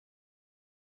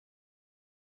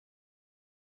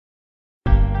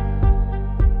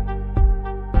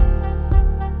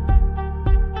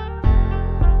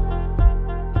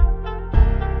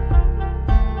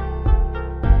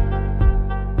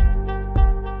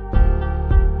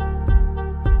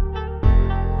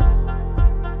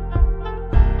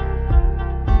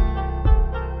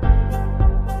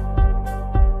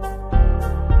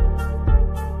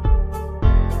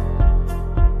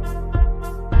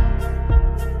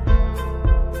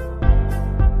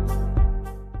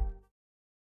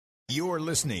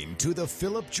listening to The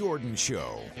Phillip Jordan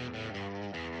Show.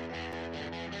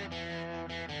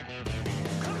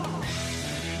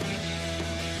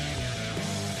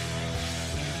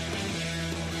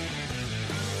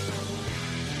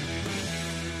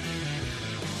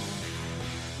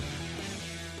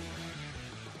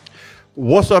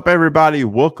 What's up, everybody?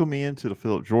 Welcome in to The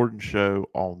Phillip Jordan Show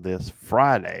on this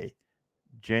Friday,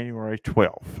 January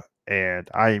 12th. And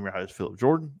I am your host, Phillip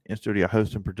Jordan, in-studio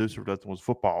host and producer of Nothing Was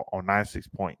Football on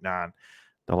 96.9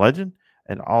 The Legend,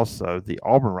 and also the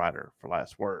Auburn writer for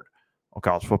Last Word on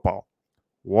college football.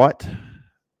 What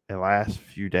the last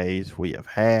few days we have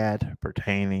had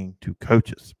pertaining to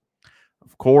coaches.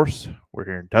 Of course, we're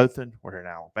here in Dothan, we're here in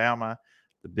Alabama.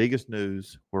 The biggest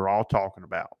news we're all talking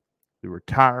about, the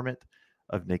retirement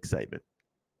of Nick Saban.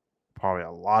 Probably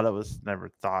a lot of us never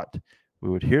thought we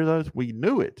would hear those. We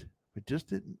knew it. We just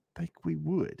didn't think we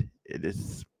would.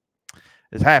 It's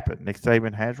happened. Nick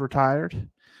Saban has retired.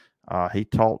 He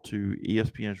talked to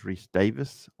ESPN's Reese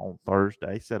Davis on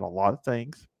Thursday, said a lot of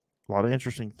things, a lot of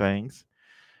interesting things,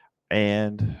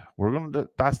 and we're going to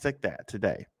dissect that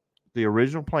today. The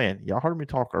original plan, y'all heard me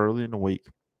talk early in the week,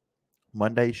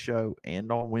 Monday's show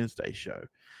and on Wednesday's show,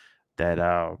 that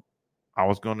I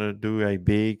was going to do a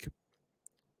big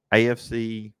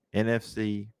AFC,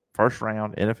 NFC, first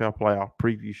round NFL playoff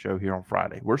preview show here on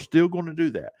Friday. We're still going to do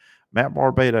that. Matt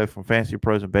Barbato from Fantasy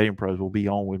Pros and Betting Pros will be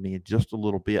on with me in just a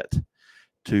little bit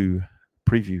to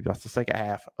preview. That's the second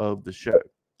half of the show.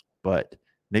 But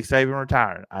Nick Saban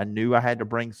retiring. I knew I had to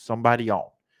bring somebody on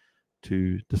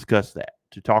to discuss that,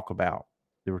 to talk about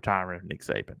the retirement of Nick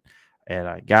Saban. And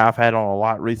a guy I've had on a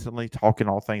lot recently, talking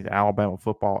all things Alabama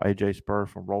football, AJ Spurr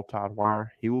from Roll Tide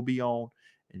Wire. He will be on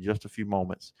in just a few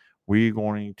moments. We're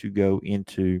going to go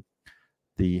into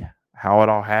how it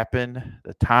all happened,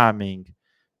 the timing.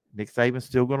 Nick Saban's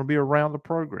still going to be around the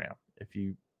program. If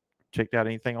you checked out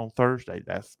anything on Thursday,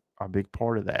 that's a big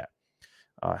part of that.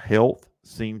 Health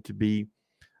seemed to be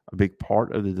a big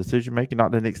part of the decision making.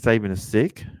 Not that Nick Saban is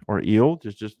sick or ill,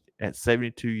 just at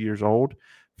 72 years old,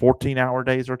 14-hour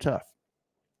days are tough.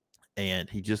 And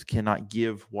he just cannot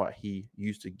give what he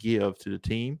used to give to the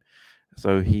team.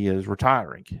 So he is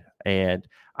retiring. And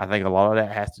I think a lot of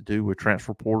that has to do with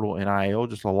transfer portal, NIL,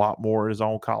 just a lot more of his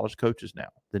own college coaches now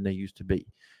than they used to be.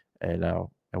 And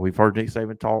we've heard Nick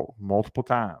Saban talk multiple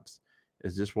times.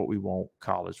 Is this what we want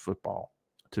college football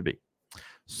to be?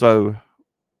 So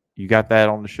you got that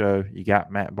on the show. You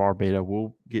got Matt Barbato.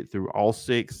 We'll get through all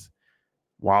 6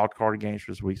 wildcard games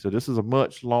for this week. So this is a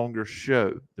much longer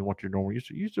show than what you're normally used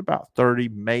to. Usually about 30,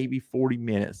 maybe 40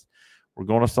 minutes. We're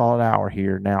going a solid hour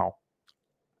here. Now,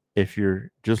 if you're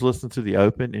just listening to the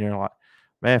open and you're like,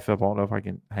 man, Phil, I don't know if I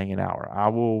can hang an hour, I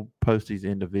will post these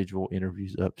individual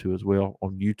interviews up to as well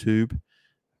on YouTube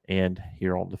and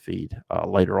here on the feed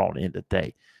later on in the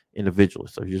day individually.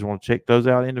 So if you just want to check those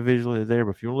out individually, they're there.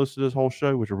 But if you want to listen to this whole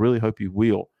show, which I really hope you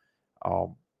will,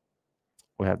 we'll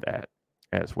have that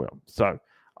as well. So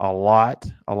a lot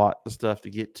of stuff to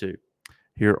get to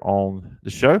here on the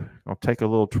show. I'll take a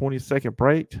little 20-second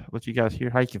break, let you guys hear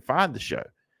how you can find the show.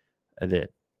 And then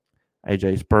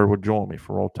AJ Spurr will join me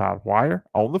for Roll Tide Wire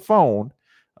on the phone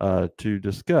to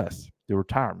discuss the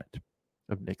retirement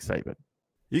of Nick Saban.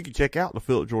 You can check out the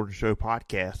Phillip Jordan Show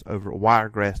podcast over at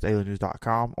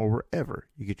wiregrassdailynews.com or wherever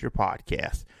you get your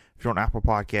podcasts. If you're on Apple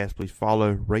Podcasts, please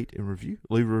follow, rate, and review.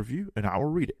 Leave a review, and I will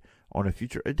read it on a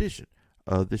future edition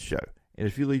of the show. And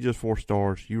if you leave just 4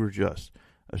 stars, you are just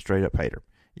a straight-up hater.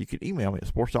 You can email me at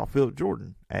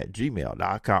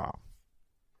sports.phillipjordan@gmail.com.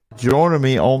 Joining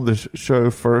me on the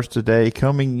show first today,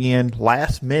 coming in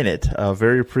last minute,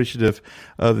 very appreciative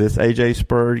of this, AJ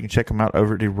Spurr. You can check him out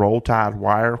over at the Roll Tide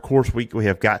Wire. Of course, we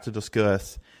have got to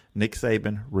discuss Nick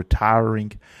Saban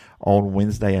retiring on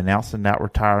Wednesday, announcing that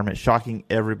retirement, shocking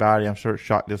everybody. I'm sure it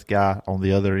shocked this guy on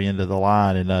the other end of the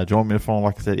line. And joining me on the phone,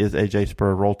 like I said, is AJ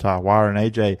Spurr, Roll Tide Wire. And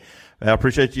AJ, I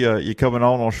appreciate you coming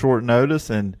on short notice,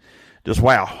 and just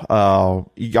wow.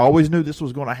 You always knew this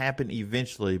was going to happen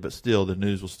eventually, but still the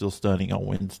news was still stunning on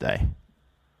Wednesday.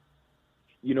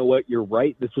 You know what? You're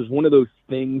right. This was one of those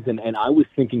things, and I was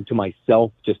thinking to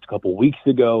myself just a couple weeks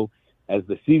ago as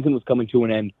the season was coming to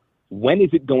an end, when is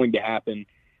it going to happen?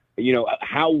 You know,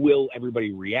 how will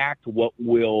everybody react? What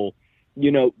will,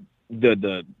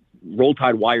 the Roll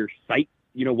Tide Wire site,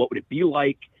 what would it be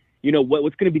like?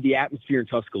 What's going to be the atmosphere in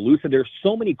Tuscaloosa? There's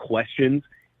so many questions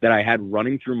that I had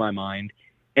running through my mind.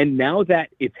 And now that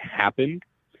it's happened,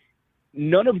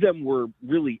 none of them were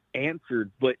really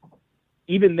answered, but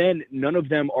even then, none of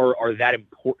them are that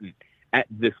important at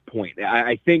this point.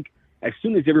 I think as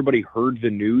soon as everybody heard the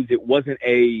news, it wasn't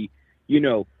a,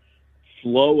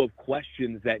 flow of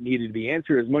questions that needed to be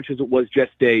answered as much as it was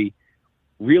just a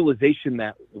realization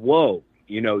that, whoa,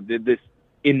 this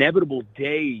inevitable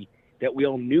day that we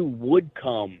all knew would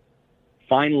come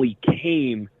finally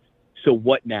came. So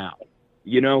what now?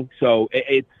 So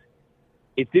it's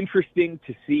interesting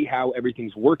to see how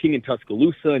everything's working in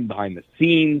Tuscaloosa and behind the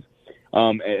scenes,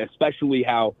 especially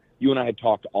how you and I had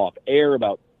talked off air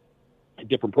about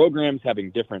different programs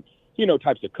having different,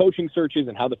 types of coaching searches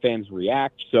and how the fans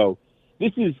react. So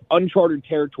this is uncharted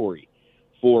territory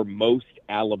for most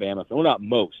Alabama fans. Well, not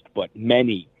most, but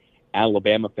many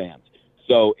Alabama fans.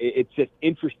 So it's just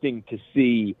interesting to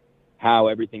see how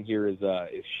everything here is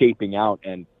shaping out,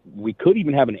 and we could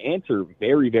even have an answer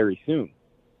very, very soon.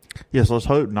 Yes, let's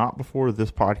hope not before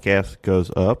this podcast goes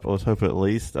up. Let's hope at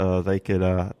least they could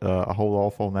hold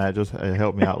off on that. Just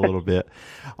help me out a little bit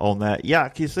on that. Yeah,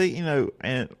 you see,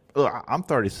 and look, I'm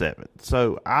 37,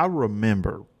 so I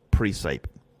remember pre-Saban.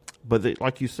 But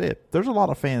like you said, there's a lot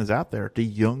of fans out there, the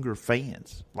younger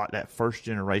fans, like that first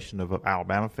generation of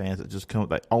Alabama fans that just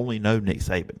they only know Nick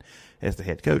Saban as the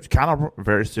head coach. Kind of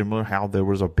very similar how there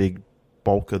was a big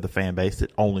bulk of the fan base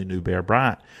that only knew Bear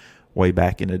Bryant way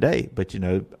back in the day. But,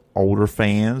 older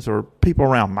fans or people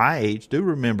around my age do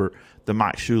remember the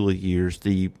Mike Shula years,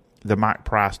 the Mike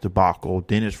Price debacle,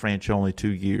 Dennis Franchione 2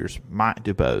 years, Mike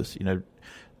DuBose.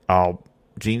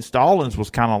 Gene Stallings was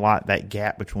kind of like that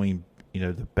gap between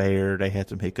the Bear. They had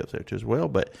some hiccups there too as well.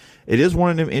 But it is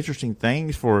one of them interesting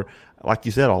things for, like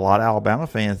you said, a lot of Alabama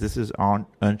fans. This is on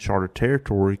uncharted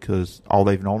territory because all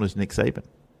they've known is Nick Saban.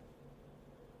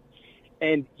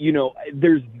 And,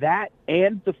 there's that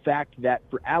and the fact that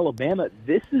for Alabama,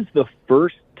 this is the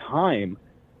first time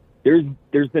there's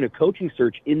been a coaching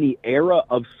search in the era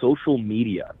of social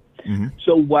media. Mm-hmm.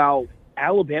 So while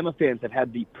Alabama fans have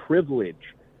had the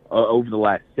privilege over the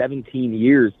last 17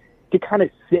 years to kind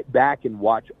of sit back and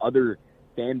watch other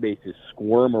fan bases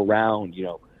squirm around,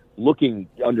 looking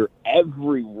under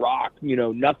every rock,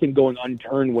 nothing going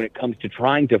unturned when it comes to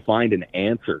trying to find an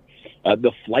answer.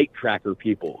 The flight tracker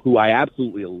people, who I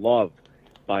absolutely love,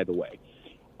 by the way.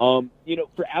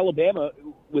 For Alabama,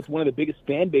 with one of the biggest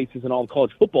fan bases in all of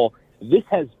college football, this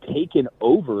has taken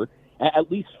over,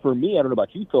 at least for me. I don't know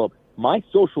about you, Phillip. My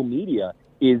social media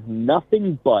is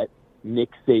nothing but Nick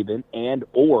Saban and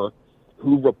or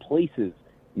who replaces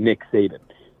Nick Saban.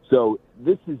 So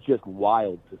this is just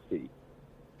wild to see.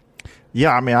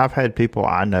 Yeah, I've had people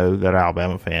I know that are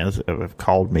Alabama fans have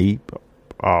called me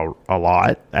a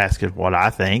lot, asking what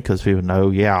I think, because people know,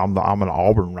 I'm an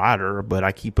Auburn writer, but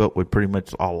I keep up with pretty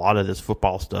much a lot of this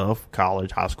football stuff,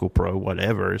 college, high school, pro,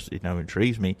 whatever,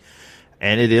 intrigues me.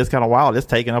 And it is kind of wild. It's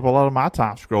taking up a lot of my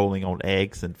time scrolling on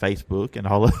X and Facebook and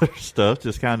all other stuff,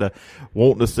 just kind of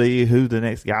wanting to see who the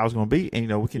next guy was going to be.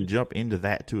 And, we can jump into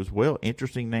that too as well.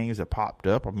 Interesting names that popped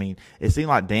up. It seemed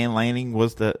like Dan Lanning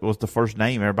was the first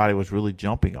name everybody was really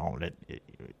jumping on.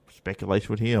 Speculation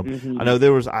with him. Mm-hmm. I know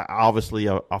there was obviously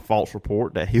a false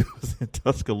report that he was in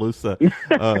Tuscaloosa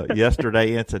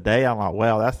yesterday and today. I'm like,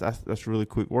 wow, that's really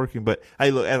quick working. But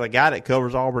hey, look, as a guy that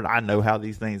covers Auburn, I know how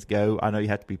these things go. I know you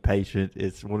have to be patient.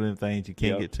 It's one of the things you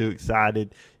can't get too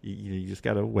excited. You just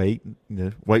got to wait.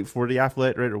 Wait for the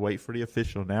athletic director, wait for the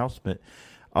official announcement.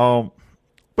 But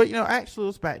actually,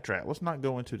 let's backtrack. Let's not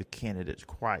go into the candidates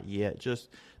quite yet.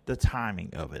 Just the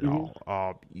timing of it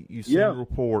all. You see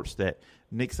reports that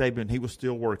Nick Saban, he was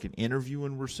still working,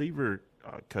 interviewing receiver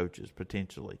coaches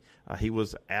potentially. He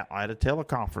was at a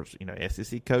teleconference,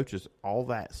 SEC coaches, all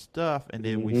that stuff. And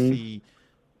then we see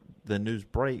the news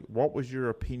break. What was your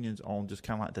opinions on just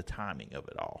kind of like the timing of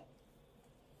it all?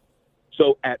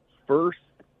 So at first,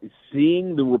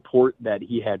 seeing the report that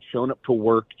he had shown up to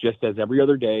work just as every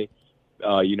other day,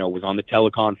 was on the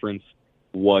teleconference,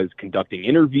 was conducting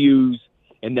interviews,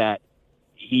 and that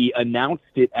he announced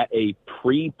it at a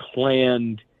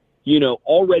pre-planned,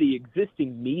 already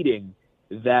existing meeting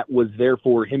that was there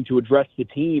for him to address the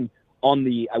team on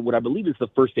what I believe is the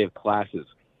first day of classes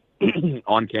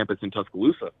on campus in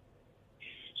Tuscaloosa.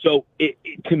 So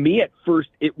to me at first,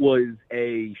 it was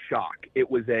a shock.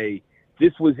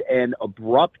 This was an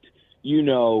abrupt,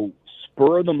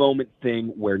 spur of the moment thing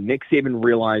where Nick Saban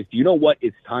realized, what,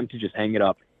 it's time to just hang it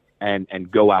up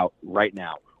and go out right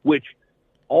now, which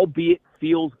albeit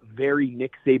feels very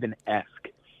Nick Saban-esque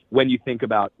when you think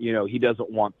about, he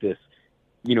doesn't want this,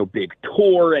 big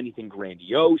tour, anything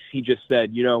grandiose. He just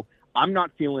said, I'm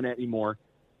not feeling it anymore.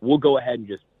 We'll go ahead and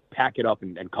just pack it up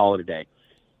and call it a day.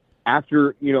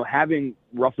 After, having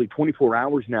roughly 24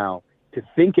 hours now to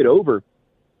think it over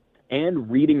and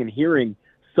reading and hearing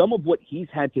some of what he's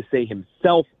had to say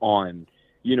himself on,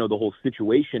 the whole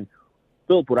situation,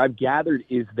 Phillip, what I've gathered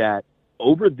is that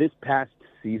over this past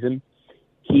season,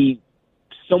 he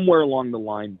somewhere along the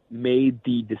line made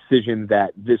the decision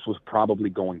that this was probably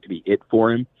going to be it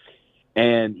for him.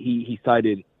 And he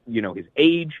cited, his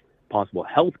age, possible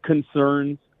health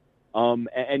concerns,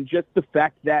 and just the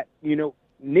fact that,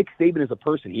 Nick Saban is a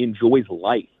person. He enjoys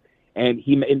life. And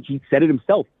he said it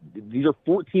himself. These are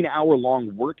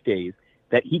 14-hour-long work days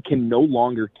that he can no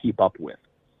longer keep up with.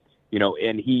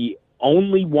 And he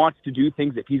only wants to do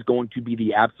things if he's going to be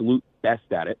the absolute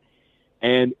best at it.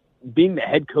 And being the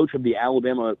head coach of the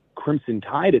Alabama Crimson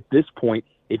Tide at this point,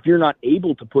 if you're not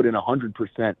able to put in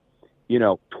 100%,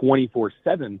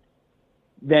 24/7,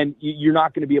 then you're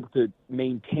not going to be able to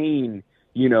maintain,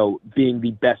 being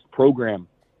the best program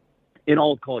in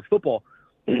all of college football,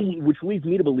 which leads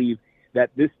me to believe that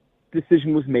this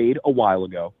decision was made a while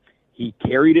ago. He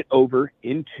carried it over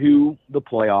into the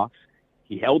playoffs.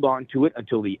 He held on to it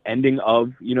until the ending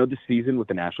of, the season with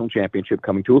the national championship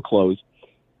coming to a close.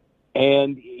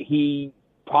 And he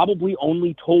probably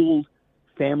only told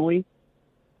family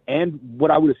and who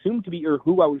I would assume to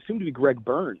be Greg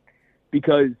Byrne,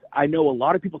 because I know a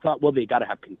lot of people thought, well, they got to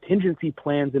have contingency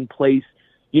plans in place.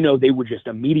 They would just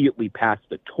immediately pass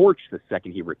the torch the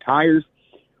second he retires.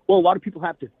 Well, a lot of people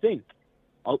have to think.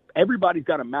 Everybody's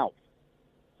got a mouth,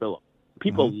 Phillip.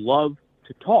 People love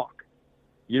to talk.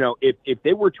 If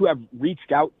they were to have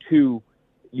reached out to,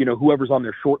 whoever's on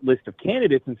their short list of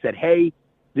candidates and said, hey,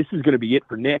 this is going to be it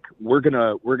for Nick. We're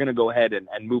gonna go ahead and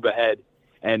move ahead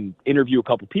and interview a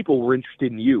couple people. We're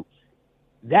interested in you.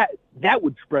 That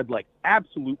would spread like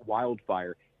absolute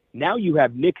wildfire. Now you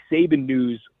have Nick Saban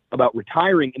news about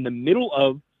retiring in the middle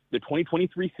of the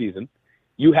 2023 season.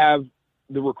 You have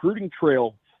the recruiting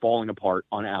trail falling apart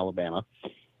on Alabama,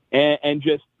 and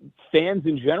just fans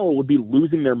in general would be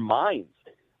losing their minds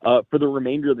for the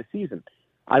remainder of the season.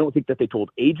 I don't think that they told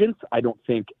agents. I don't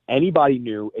think anybody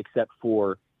knew except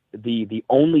for the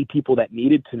only people that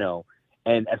needed to know.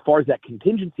 And as far as that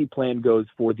contingency plan goes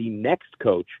for the next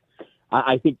coach,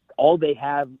 I think all they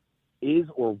have is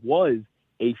or was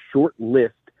a short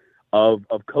list of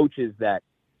coaches that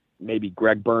maybe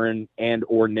Greg Byrne and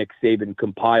or Nick Saban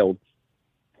compiled.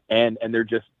 And they're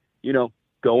just,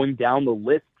 going down the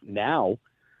list now.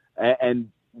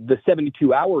 And the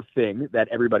 72-hour thing that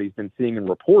everybody's been seeing in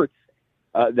reports,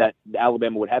 that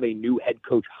Alabama would have a new head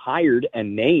coach hired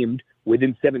and named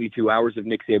within 72 hours of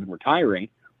Nick Saban retiring.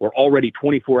 We're already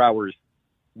 24 hours,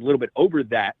 a little bit over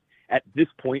that at this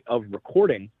point of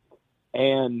recording.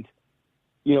 And,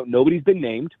 nobody's been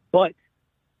named, but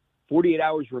 48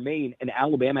 hours remain, and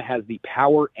Alabama has the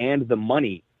power and the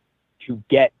money to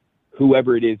get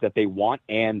whoever it is that they want,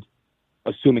 and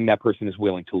assuming that person is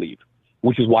willing to leave,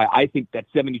 which is why I think that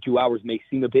 72 hours may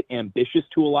seem a bit ambitious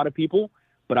to a lot of people.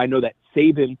 But I know that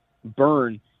Saban,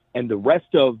 Byrne, and the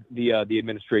rest of the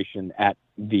administration at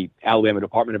the Alabama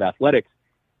Department of Athletics,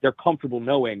 they're comfortable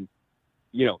knowing,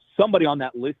 somebody on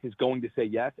that list is going to say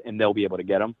yes, and they'll be able to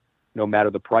get them, no matter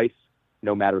the price,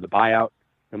 no matter the buyout,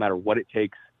 no matter what it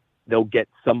takes. They'll get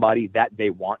somebody that they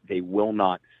want. They will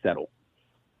not settle.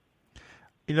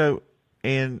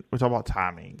 And we talk about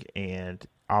timing and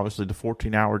obviously the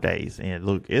 14-hour days. And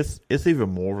look, it's even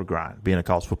more of a grind being a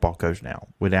college football coach now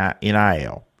with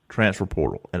NIL, transfer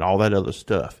portal, and all that other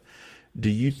stuff. Do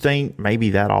you think maybe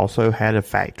that also had a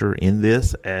factor in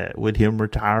this with him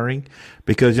retiring?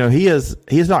 Because, he has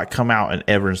not come out and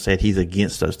ever said he's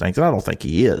against those things. And I don't think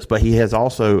he is. But he has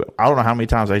also, I don't know how many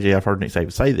times, AJ, I've heard Nick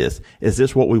Saban say this. Is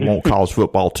this what we want college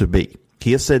football to be?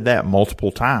 He has said that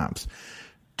multiple times.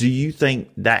 Do you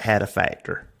think that had a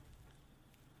factor?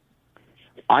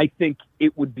 I think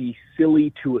it would be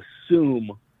silly to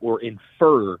assume or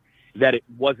infer that it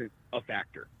wasn't a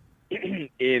factor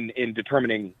in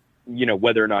determining,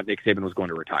 whether or not Nick Saban was going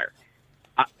to retire.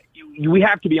 We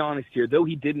have to be honest here, though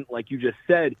he didn't, like you just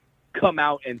said, come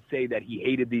out and say that he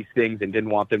hated these things and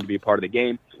didn't want them to be a part of the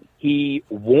game. He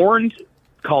warned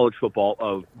college football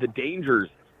of the dangers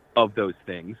of those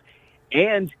things.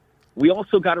 And we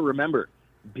also got to remember,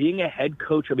 being a head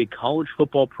coach of a college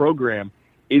football program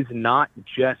is not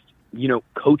just,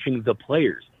 coaching the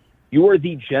players. You are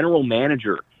the general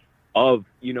manager of,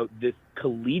 this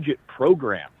collegiate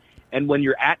program. And when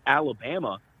you're at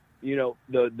Alabama,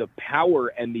 the power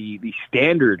and the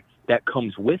standard that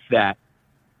comes with that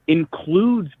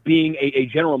includes being a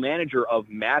general manager of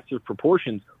massive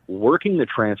proportions, working the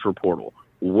transfer portal,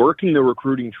 working the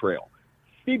recruiting trail,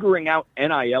 figuring out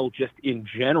NIL just in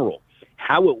general,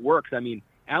 how it works. I mean,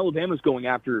 Alabama's going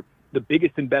after the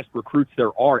biggest and best recruits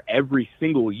there are every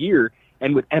single year.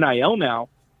 And with NIL now,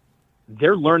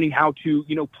 they're learning how to,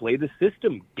 play the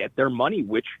system, get their money,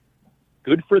 which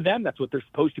good for them. That's what they're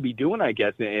supposed to be doing, I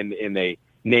guess, in a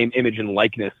name, image, and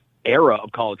likeness era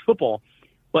of college football.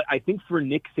 But I think for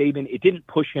Nick Saban, it didn't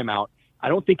push him out. I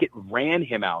don't think it ran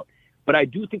him out. But I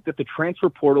do think that the transfer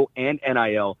portal and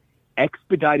NIL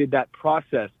expedited that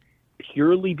process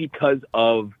purely because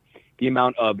of the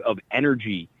amount of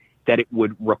energy that it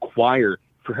would require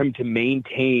for him to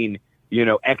maintain,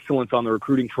 excellence on the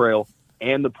recruiting trail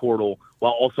and the portal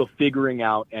while also figuring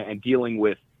out and dealing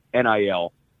with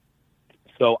NIL.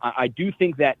 So I do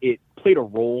think that it played a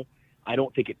role. I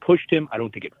don't think it pushed him. I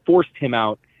don't think it forced him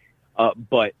out.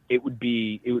 But it would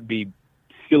be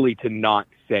silly to not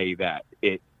say that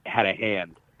it had a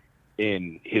hand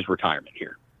in his retirement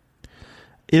here.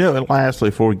 And lastly,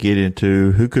 before we get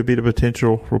into who could be the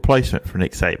potential replacement for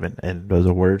Nick Saban, and those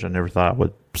are words I never thought I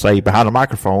would say behind a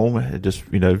microphone. It just,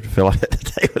 feel like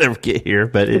the day would ever get here,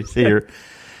 but it's here.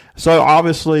 So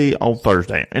obviously on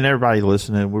Thursday, and everybody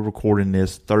listening, we're recording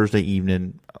this Thursday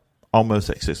evening, almost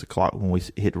at 6 o'clock when we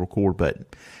hit the record button.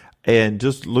 And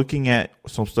just looking at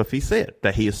some stuff he said,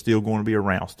 that he is still going to be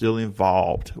around, still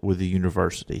involved with the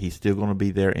university. He's still going to be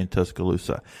there in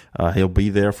Tuscaloosa. He'll be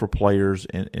there for players,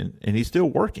 and he's still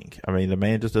working. I mean, the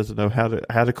man just doesn't know how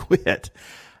to quit.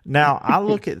 Now, I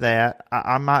look at that.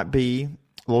 I might be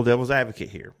a little devil's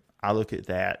advocate here. I look at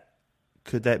that.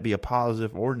 Could that be a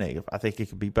positive or negative? I think it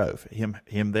could be both.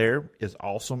 Him there is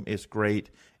awesome. It's great.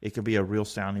 It could be a real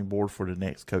sounding board for the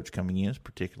next coach coming in,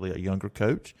 particularly a younger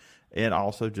coach. And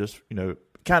also just,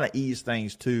 kind of ease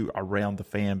things too around the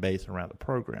fan base, around the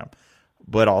program.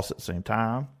 But also at the same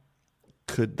time,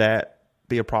 could that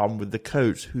be a problem with the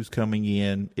coach who's coming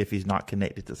in if he's not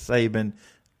connected to Saban,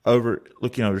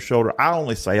 looking over his shoulder? I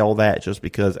only say all that just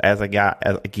because again,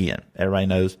 everybody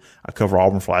knows I cover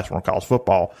Auburn Flashburn college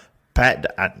football.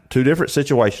 Two different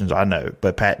situations I know,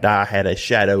 but Pat Dye had a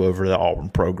shadow over the Auburn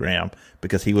program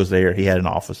because he was there. He had an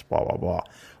office, blah, blah, blah.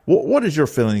 What is your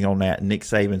feeling on that, Nick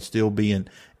Saban still being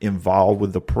involved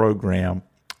with the program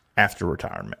after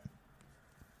retirement?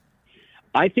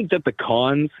 I think that the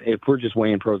cons, if we're just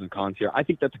weighing pros and cons here, I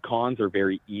think that the cons are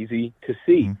very easy to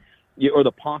see, or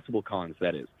the possible cons,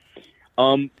 that is.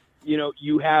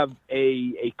 You have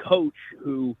a coach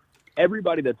who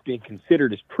everybody that's being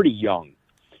considered is pretty young,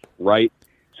 right?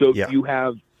 So you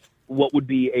have what would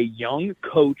be a young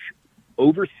coach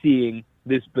overseeing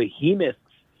this behemoth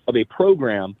of a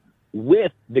program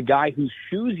with the guy whose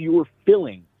shoes you're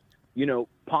filling,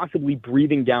 possibly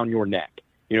breathing down your neck,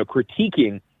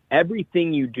 critiquing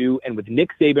everything you do. And with Nick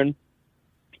Saban,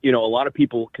 a lot of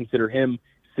people consider him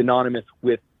synonymous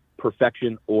with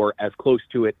perfection or as close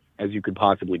to it as you could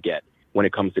possibly get when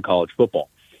it comes to college football.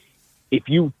 If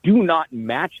you do not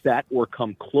match that or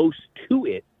come close to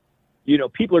it,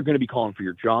 people are going to be calling for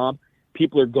your job.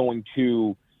 People are going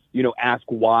to, ask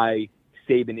why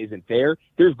Saban isn't there.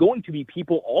 There's going to be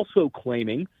people also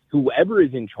claiming, whoever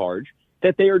is in charge,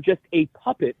 that they are just a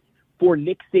puppet for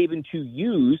Nick Saban to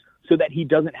use so that he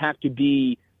doesn't have to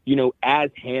be,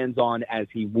 as hands-on as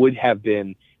he would have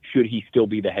been should he still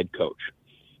be the head coach.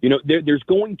 There's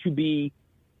going to be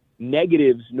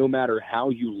negatives no matter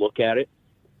how you look at it.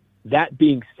 That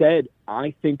being said,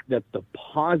 I think that the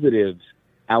positives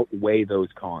outweigh those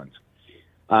cons.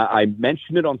 I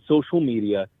mentioned it on social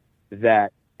media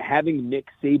that having Nick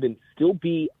Saban still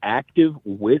be active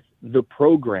with the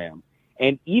program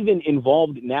and even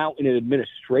involved now in an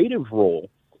administrative role,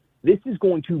 this is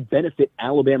going to benefit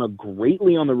Alabama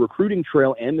greatly on the recruiting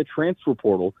trail and the transfer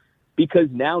portal, because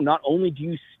now not only do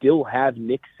you still have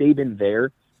Nick Saban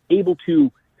there, able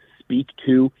to speak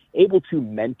to, able to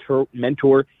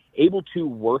mentor, able to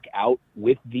work out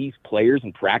with these players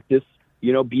and practice,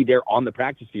 be there on the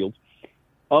practice field.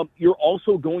 You're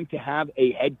also going to have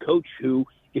a head coach who,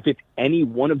 if it's any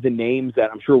one of the names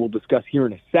that I'm sure we'll discuss here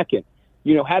in a second,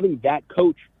 having that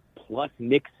coach plus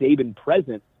Nick Saban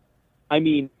present, I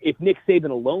mean, if Nick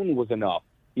Saban alone was enough,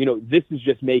 this is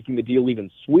just making the deal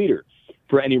even sweeter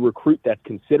for any recruit that's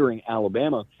considering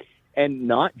Alabama. And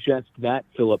not just that,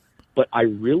 Phillip, but I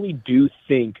really do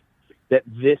think that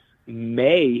this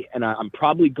may, and I'm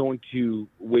probably going to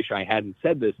wish I hadn't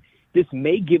said this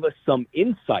may give us some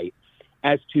insight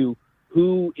as to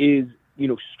who is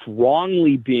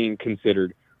strongly being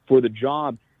considered for the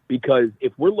job, because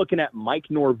if we're looking at Mike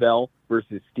Norvell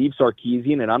versus Steve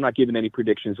Sarkisian, and I'm not giving any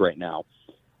predictions right now,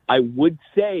 I would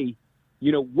say,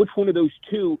 which one of those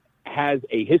two has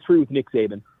a history with Nick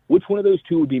Saban? Which one of those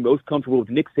two would be most comfortable with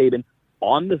Nick Saban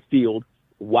on the field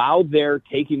while they're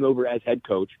taking over as head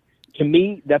coach? To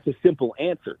me, that's a simple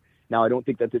answer. Now, I don't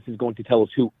think that this is going to tell us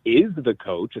who is the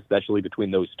coach, especially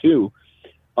between those two.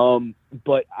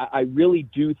 But I really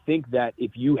do think that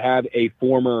if you have a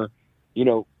former,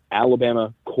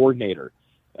 Alabama coordinator,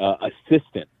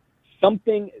 assistant,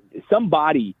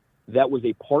 somebody that was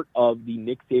a part of the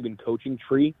Nick Saban coaching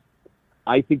tree,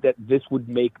 I think that this would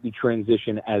make the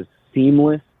transition as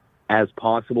seamless as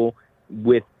possible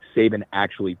with Saban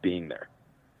actually being there.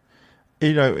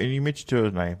 You know, and you mentioned to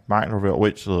his name, Mike Norvell,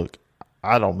 which, look,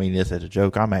 I don't mean this as a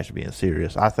joke. I'm actually being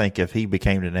serious. I think if he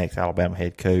became the next Alabama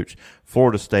head coach,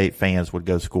 Florida State fans would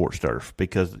go scorched earth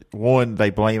because, one, they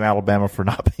blame Alabama for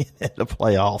not being in the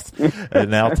playoffs,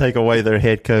 and now take away their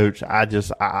head coach.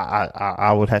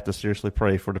 I would have to seriously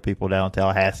pray for the people down in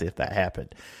Tallahassee if that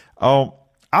happened.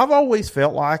 I've always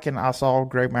felt like, and I saw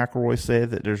Greg McElroy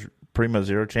said that there's pretty much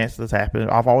zero chance of this happening.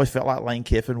 I've always felt like Lane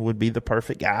Kiffin would be the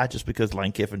perfect guy just because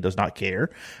Lane Kiffin does not care.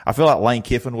 I feel like Lane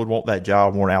Kiffin would want that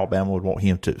job more than Alabama would want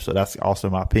him to. So that's also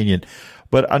my opinion.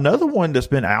 But another one that's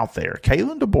been out there,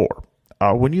 Kalen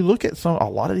DeBoer. When you look at a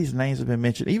lot of these names have been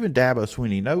mentioned, even Dabo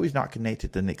Swinney. No, he's not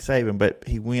connected to Nick Saban, but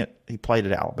he played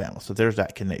at Alabama. So there's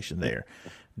that connection there.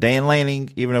 Dan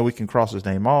Lanning, even though we can cross his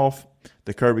name off,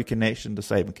 the Kirby connection, the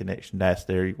Saban connection, that's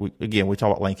there. We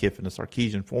talk about Lane Kiffin and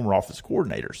Sarkisian, former office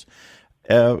coordinators.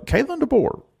 Kalen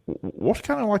DeBoer, what's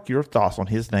kind of like your thoughts on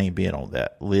his name being on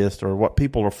that list, or what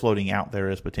people are floating out there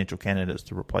as potential candidates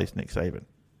to replace Nick Saban?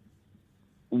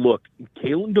 Look,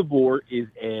 Kalen DeBoer is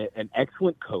an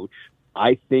excellent coach.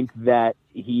 I think that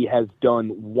he has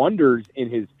done wonders in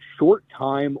his short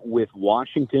time with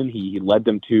Washington. He led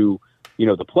them to,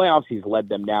 the playoffs. He's led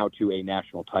them now to a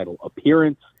national title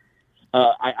appearance.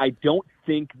 I don't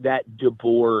think that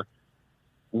DeBoer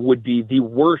would be the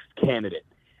worst candidate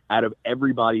out of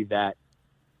everybody that,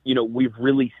 we've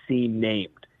really seen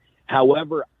named.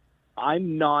 However,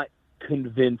 I'm not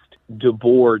convinced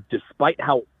DeBoer, despite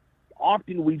how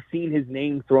often we've seen his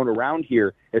name thrown around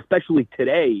here, especially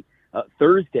today,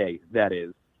 Thursday, that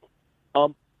is.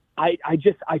 I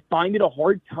find it a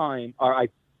hard time, or I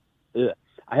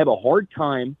have a hard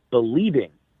time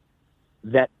believing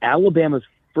that Alabama's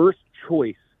first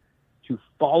choice to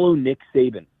follow Nick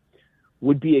Saban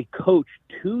would be a coach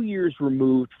 2 years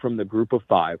removed from the group of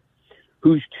five,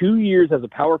 whose 2 years as a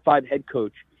Power 5 head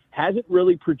coach hasn't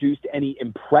really produced any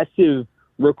impressive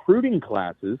recruiting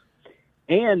classes,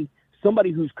 and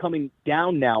somebody who's coming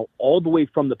down now all the way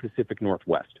from the Pacific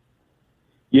Northwest.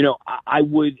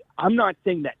 I'm not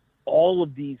saying that all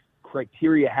of these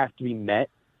criteria have to be met,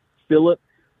 Phillip,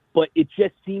 but it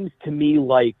just seems to me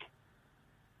like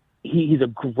he's a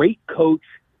great coach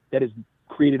that has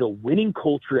created a winning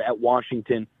culture at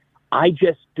Washington. I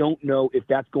just don't know if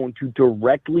that's going to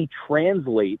directly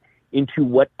translate into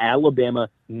what Alabama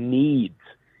needs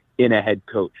in a head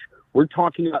coach. We're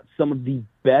talking about some of the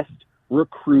best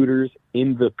recruiters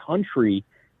in the country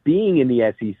being in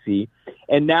the SEC,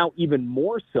 and now even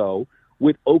more so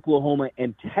with Oklahoma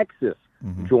and Texas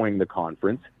joining the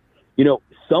conference.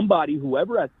 Somebody,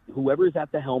 whoever is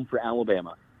at the helm for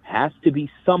Alabama, has to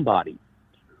be somebody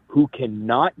who can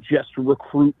not just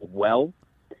recruit well,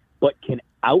 but can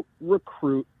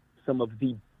out-recruit some of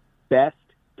the best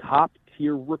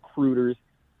top-tier recruiters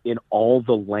in all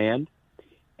the land.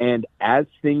 And as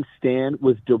things stand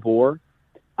with DeBoer,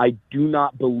 I do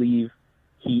not believe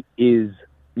he is,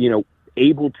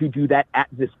 able to do that at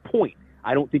this point.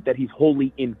 I don't think that he's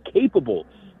wholly incapable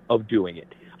of doing it.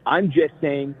 I'm just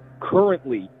saying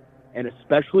currently, and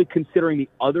especially considering the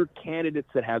other candidates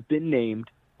that have been named,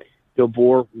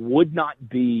 DeBoer would not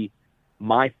be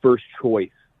my first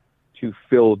choice to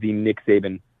fill the Nick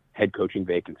Saban head coaching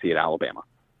vacancy at Alabama.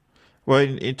 Well,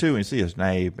 and too, and see his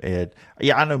name, Ed.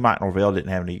 Yeah, I know Mike Norvell doesn't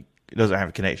have a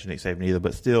connection to Nick Saban either,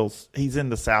 but still, he's in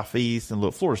the Southeast, and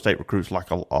look, Florida State recruits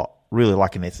really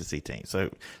like an SEC team,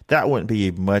 so that wouldn't be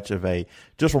much of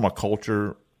just from a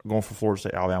culture going for Florida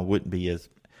State, Alabama wouldn't be as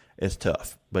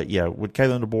tough. But yeah, with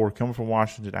Kalen DeBoer coming from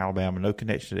Washington, Alabama, no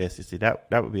connection to the SEC,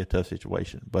 that would be a tough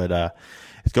situation. But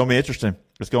it's going to be interesting.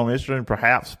 It's going to be interesting.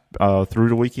 Perhaps through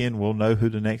the weekend, we'll know who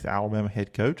the next Alabama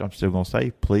head coach. I'm still going to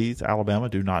say, please, Alabama,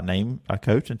 do not name a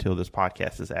coach until this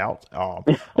podcast is out on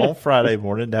Friday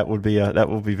morning. That would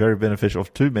be very beneficial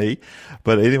to me.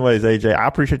 But anyways, AJ, I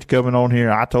appreciate you coming on here.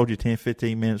 I told you 10,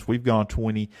 15 minutes. We've gone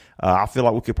 20. I feel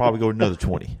like we could probably go another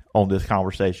 20 on this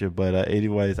conversation. But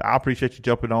anyways, I appreciate you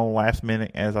jumping on last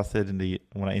minute, as I said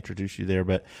when I introduced you there.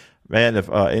 But man,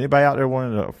 if anybody out there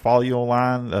wanting to follow you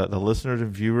online, the listeners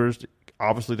and viewers,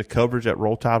 obviously the coverage at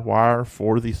Roll Tide Wire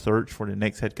for the search for the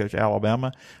next head coach of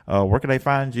Alabama, where can they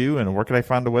find you and where can they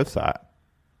find the website?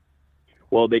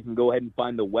 Well, they can go ahead and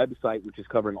find the website, which is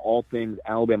covering all things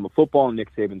Alabama football and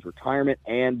Nick Saban's retirement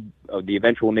and the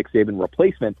eventual Nick Saban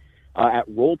replacement at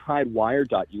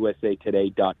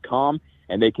rolltidewire.usatoday.com.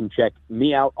 And they can check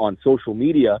me out on social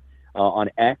media on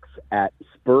X at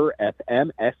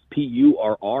SpurrFM,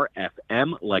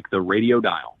 SPURRFM, like the radio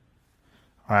dial.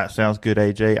 All right, sounds good,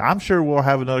 AJ. I'm sure we'll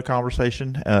have another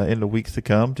conversation in the weeks to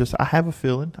come. Just I have a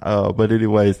feeling. But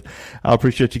anyways, I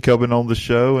appreciate you coming on the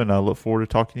show, and I look forward to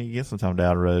talking to you again sometime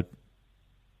down the road.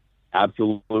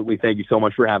 Absolutely. Thank you so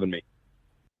much for having me.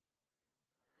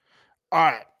 All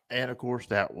right. And, of course,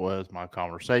 that was my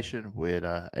conversation with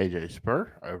AJ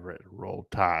Spurr over at Roll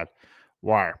Tide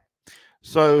Wire.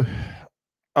 So,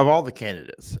 of all the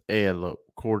candidates, and look,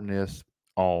 recording this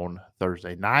on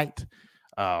Thursday night,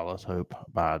 let's hope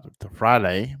by the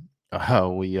Friday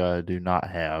we do not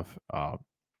have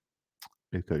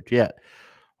new coach yet.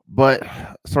 But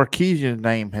Sarkisian's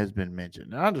name has been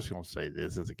mentioned. And I'm just going to say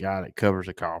this as a guy that covers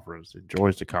the conference,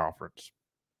 enjoys the conference.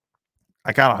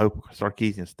 I kind of hope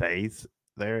Sarkisian stays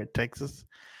there at Texas.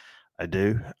 I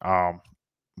do.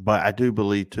 But I do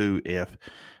believe, too, if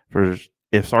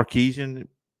Sarkisian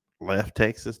left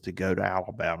Texas to go to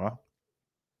Alabama,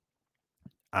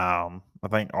 I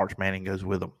think Arch Manning goes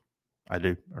with him. I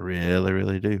do. I really,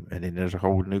 really do. And then there's a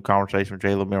whole new conversation with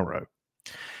Jalen Milroe.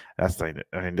 That's the thing.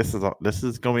 I mean, this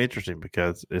is going to be interesting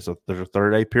because there's a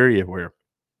 30-day period where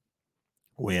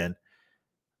when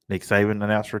Nick Saban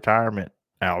announced retirement,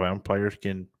 Alabama players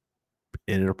can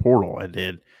enter the portal, and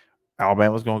then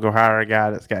Alabama's going to go hire a guy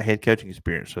that's got head coaching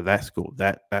experience. So that's cool.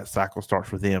 That cycle starts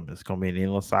for them. It's going to be an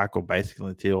endless cycle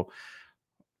basically until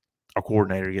a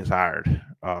coordinator gets hired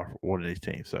for one of these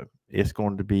teams. So it's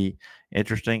going to be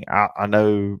interesting. I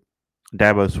know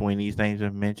Dabo Swinney's name's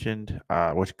been mentioned,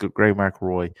 which Greg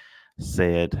McElroy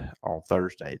said on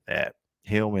Thursday that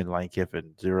him and Lane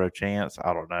Kiffin, zero chance.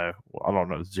 I don't know. I don't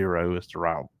know if zero is the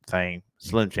right thing.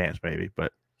 Slim chance maybe,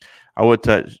 but I would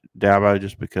touch Dabo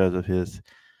just because of his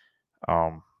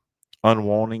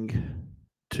unwanting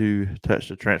to touch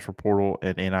the transfer portal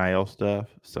and NIL stuff.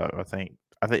 So I think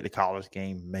the college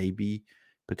game may be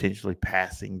potentially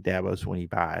passing Dabo Swinney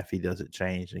by if he doesn't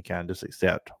change and kind of just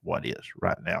accept what is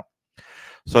right now.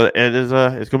 So it is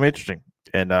it's going to be interesting,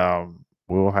 and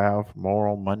we'll have more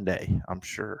on Monday, I'm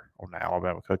sure, on the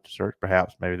Alabama coaching search.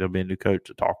 Perhaps maybe there'll be a new coach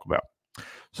to talk about.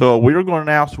 So we are going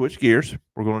to now switch gears.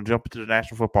 We're going to jump into the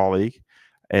National Football League,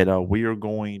 and we are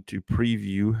going to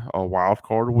preview a wild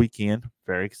card weekend.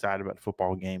 Very excited about the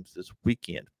football games this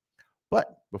weekend.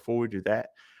 But before we do that,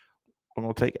 I'm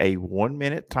going to take a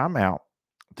 1-minute timeout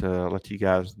to let you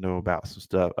guys know about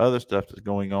some other stuff that's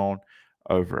going on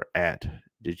over at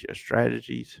Digital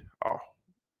Strategies,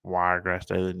 Wiregrass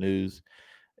Daily News,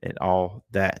 and all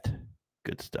that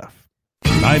good stuff.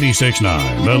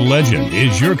 96.9 The Legend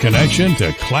is your connection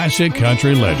to classic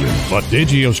country legends. But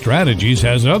Digio Strategies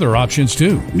has other options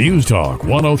too. News Talk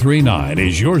 103.9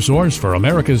 is your source for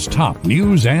America's top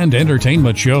news and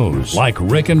entertainment shows. Like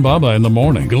Rick and Bubba in the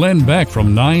morning, Glenn Beck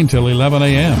from 9 till 11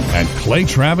 a.m., and Clay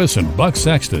Travis and Buck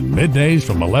Sexton middays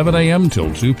from 11 a.m.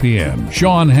 till 2 p.m.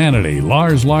 Sean Hannity,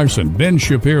 Lars Larson, Ben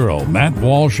Shapiro, Matt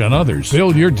Walsh, and others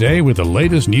fill your day with the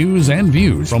latest news and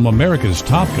views from America's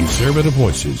top conservative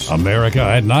voices.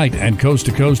 America at Night and Coast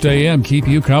to Coast AM keep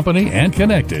you company and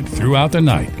connected throughout the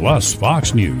night. Plus,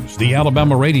 Fox News, the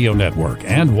Alabama Radio Network,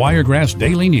 and Wiregrass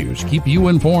Daily News keep you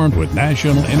informed with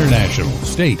national, international,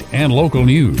 state, and local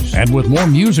news. And with more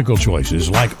musical choices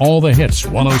like All the Hits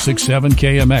 106.7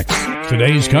 KMX,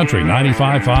 Today's Country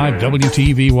 95.5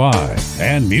 WTVY,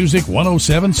 and Music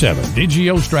 107.7,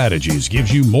 Digio Strategies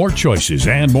gives you more choices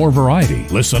and more variety.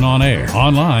 Listen on air,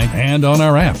 online, and on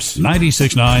our apps.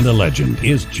 96.9 The Legend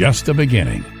is just the beginning.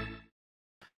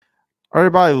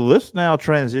 Everybody, let's now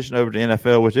transition over to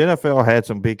NFL, which NFL had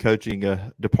some big coaching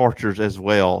departures as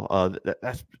well.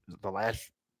 That's the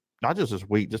last, not just this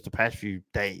week, just the past few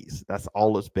days. That's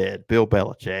all it's been. Bill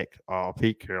Belichick,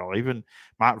 Pete Carroll, even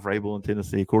Mike Vrabel in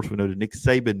Tennessee. Of course, we know the Nick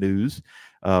Saban news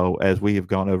as we have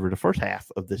gone over the first half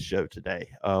of this show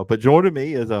today. But joining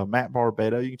me is Matt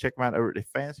Barbato. You can check him out over at the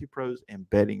Fantasy Pros and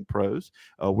Betting Pros.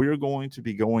 We are going to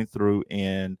be going through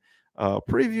and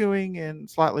previewing and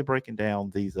slightly breaking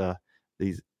down these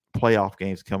playoff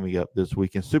games coming up this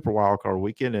weekend, Super Wildcard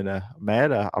weekend. And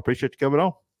Matt, I appreciate you coming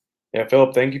on. Yeah,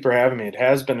 Phillip, thank you for having me. It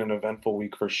has been an eventful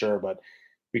week for sure, but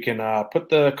we can put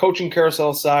the coaching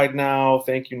carousel aside now.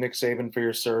 Thank you, Nick Saban, for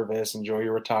your service. Enjoy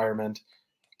your retirement.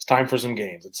 It's time for some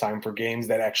games. It's time for games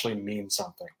that actually mean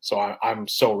something. So I'm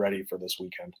so ready for this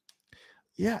weekend.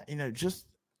 Yeah,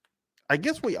 I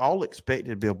guess we all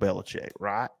expected Bill Belichick,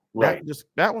 right? Right.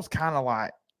 That was kind of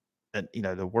like,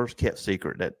 the worst kept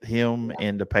secret that him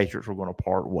and the Patriots were going to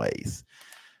part ways.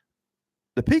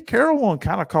 The Pete Carroll one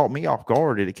kind of caught me off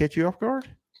guard. Did it catch you off guard?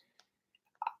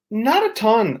 Not a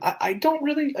ton. I don't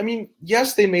really. I mean,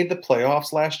 yes, they made the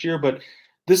playoffs last year, but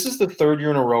this is the third year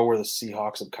in a row where the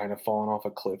Seahawks have kind of fallen off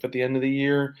a cliff at the end of the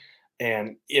year.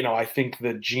 And, I think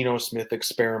the Geno Smith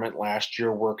experiment last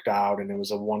year worked out, and it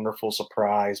was a wonderful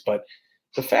surprise. But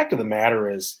the fact of the matter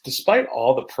is, despite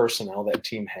all the personnel that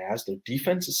team has, their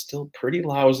defense is still pretty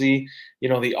lousy.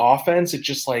 The offense, it's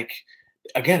just like,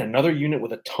 again, another unit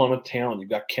with a ton of talent. You've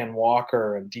got Ken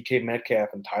Walker and DK Metcalf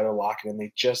and Tyler Lockett, and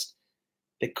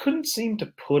they couldn't seem to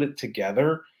put it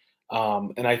together.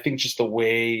 And I think just the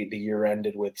way the year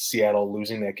ended with Seattle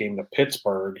losing that game to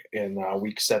Pittsburgh in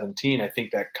Week 17, I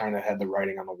think that kind of had the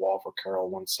writing on the wall for Carroll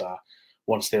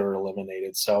once they were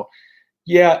eliminated. So,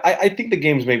 yeah, I think the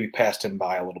game's maybe passed him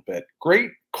by a little bit.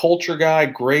 Great culture guy,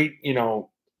 great,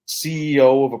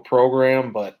 CEO of a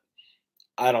program, but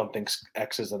I don't think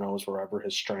X's and O's were ever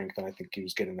his strength, and I think he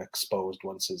was getting exposed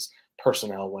once his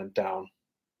personnel went down.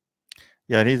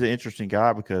 Yeah, and he's an interesting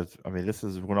guy because, this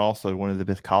is also one of the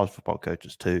best college football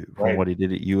coaches, too, from what he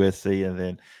did at USC and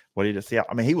then what he did at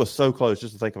Seattle. He was so close,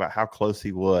 just to think about how close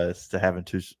he was to having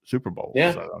 2 Super Bowls.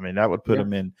 Yeah. So, that would put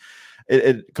him in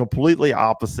it completely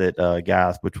opposite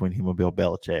guys between him and Bill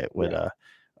Belichick.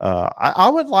 I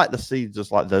would like to see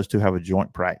just like those two have a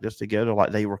joint practice together,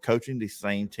 like they were coaching the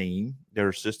same team.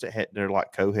 They're they're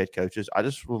like co-head coaches. I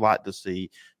just would like to see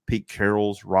Pete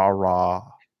Carroll's rah-rah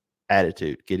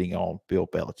attitude getting on Bill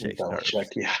Belichick's nerves.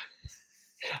 Yeah.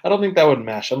 I don't think that would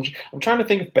mesh. I'm trying to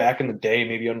think back in the day,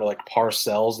 maybe under like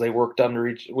Parcells, they worked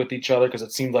with each other because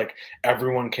it seemed like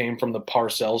everyone came from the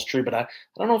Parcells tree. But I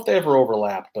don't know if they ever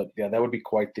overlapped. But yeah, that would be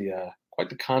quite the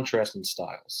contrast in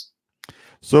styles.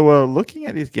 So looking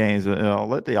at these games, I'll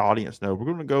let the audience know we're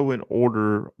going to go in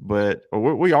order,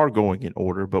 we are going in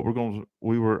order. But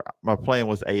my plan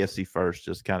was AFC first,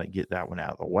 just kind of get that one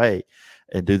out of the way,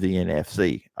 and do the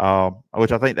NFC,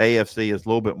 which I think the AFC is a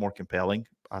little bit more compelling.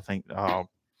 I think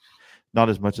not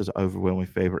as much as an overwhelming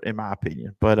favorite, in my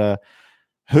opinion. But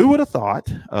who would have thought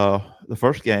the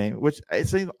first game, which it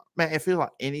seems, man, it feels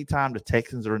like any time the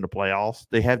Texans are in the playoffs,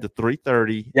 they have the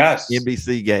 3:30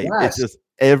 NBC game. Yes. It's just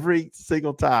every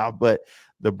single time. But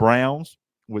the Browns,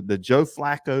 with the Joe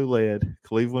Flacco-led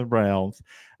Cleveland Browns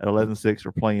at 11-6,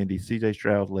 are playing the C.J.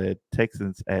 Stroud-led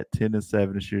Texans at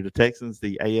 10-7 this year. The Texans,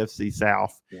 the AFC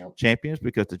South champions,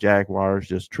 because the Jaguars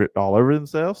just tripped all over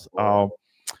themselves.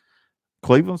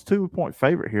 Cleveland's 2-point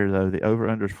favorite here, though. The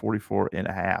over-under is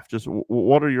 44.5. Just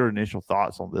what are your initial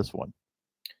thoughts on this one?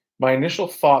 My initial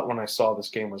thought when I saw this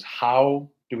game was, how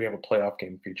do we have a playoff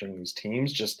game featuring these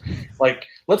teams? Just like,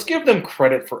 let's give them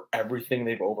credit for everything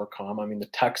they've overcome. The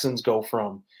Texans go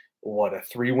from a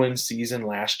 3-win season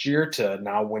last year to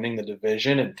now winning the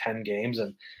division in 10 games.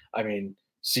 And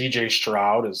CJ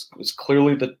Stroud is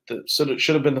clearly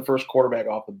should have been the first quarterback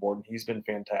off the board, and he's been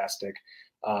fantastic.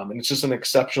 And it's just an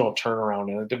exceptional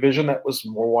turnaround in a division that was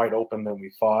more wide open than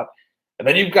we thought. And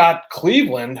then you've got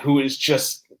Cleveland, who is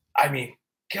just,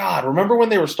 God, remember when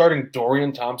they were starting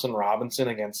Dorian Thompson-Robinson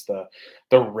against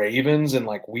the Ravens in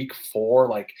like week 4?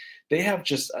 Like, they have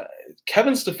just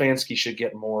Kevin Stefanski should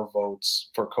get more votes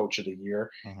for Coach of the Year.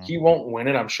 Mm-hmm. He won't win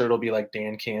it. I'm sure it'll be like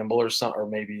Dan Campbell or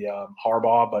maybe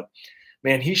Harbaugh. But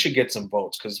man, he should get some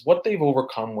votes because what they've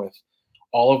overcome with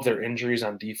all of their injuries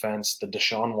on defense, the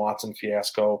Deshaun Watson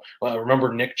fiasco.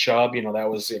 Remember Nick Chubb? That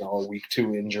was a week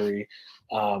 2 injury.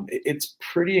 It's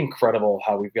pretty incredible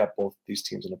how we've got both these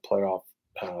teams in a playoff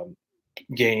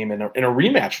game and in a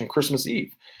rematch from Christmas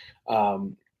Eve,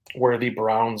 where the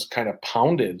Browns kind of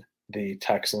pounded the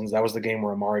Texans. That was the game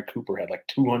where Amari Cooper had like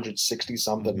 260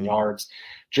 something yards,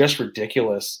 just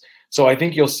ridiculous. So I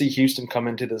think you'll see Houston come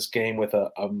into this game with a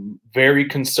very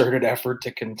concerted effort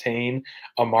to contain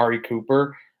Amari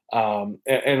Cooper. And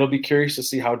it'll be curious to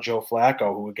see how Joe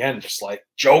Flacco, who again, just like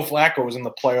Joe Flacco was in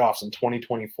the playoffs in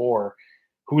 2024,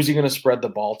 who's he going to spread the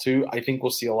ball to? I think we'll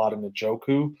see a lot in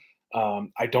Njoku.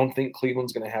 I don't think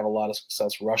Cleveland's going to have a lot of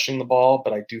success rushing the ball,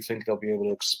 but I do think they'll be able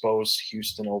to expose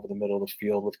Houston over the middle of the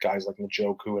field with guys like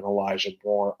Njoku and Elijah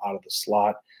Moore out of the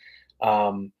slot.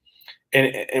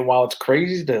 And while it's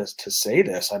crazy to say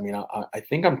this, I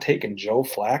think I'm taking Joe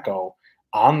Flacco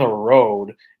on the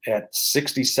road at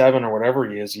 67 or whatever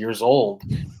he is years old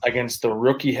against the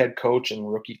rookie head coach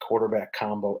and rookie quarterback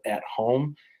combo at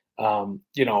home.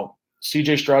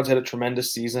 CJ Stroud's had a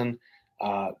tremendous season,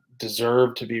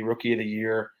 deserved to be rookie of the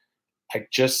year. I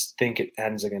just think it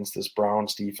ends against this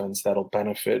Browns defense that'll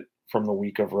benefit from the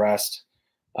week of rest.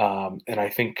 And I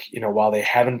think, while they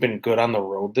haven't been good on the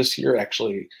road this year,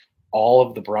 actually all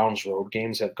of the Browns road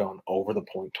games have gone over the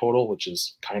point total, which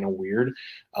is kind of weird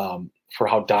for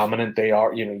how dominant they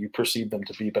are. You perceive them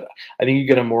to be, but I think you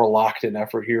get a more locked in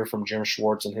effort here from Jim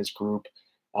Schwartz and his group.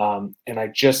 And I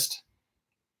just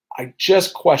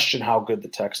question how good the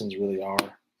Texans really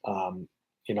are.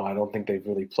 I don't think they've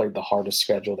really played the hardest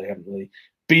schedule. They haven't really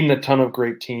beaten a ton of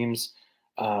great teams.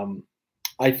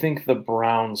 I think the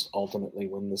Browns ultimately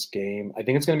win this game. I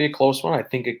think it's going to be a close one. I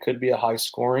think it could be a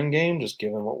high-scoring game, just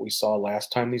given what we saw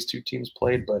last time these two teams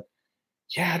played. But,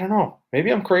 yeah, I don't know.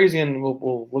 Maybe I'm crazy, and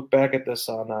we'll look back at this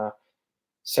on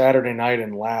Saturday night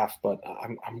and laugh. But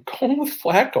I'm going with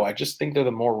Flacco. I just think they're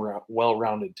the more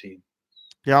well-rounded team.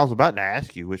 Yeah, I was about to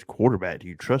ask you which quarterback do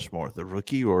you trust more, the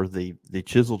rookie or the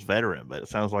chiseled veteran? But it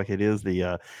sounds like it is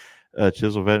the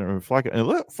chiseled veteran Flacco. And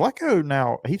look, Flacco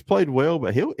now he's played well,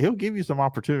 but he'll give you some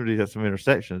opportunities at some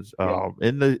interceptions.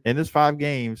 In his 5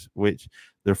 games, which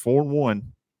they're 4-1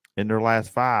 in their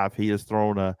last 5, he has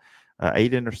thrown 8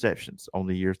 interceptions on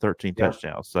the year, 13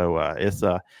 touchdowns. So it's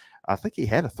I think he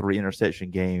had a 3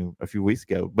 interception game a few weeks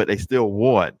ago, but they still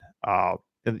won.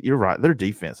 And you're right. Their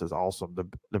defense is awesome.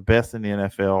 The best in the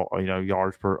NFL,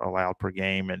 yards allowed per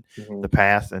game and the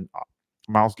pass, and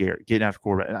Myles Garrett getting after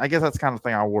quarterback. And I guess that's the kind of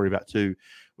thing I worry about too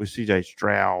with CJ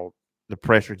Stroud, the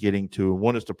pressure getting to him.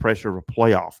 One is the pressure of a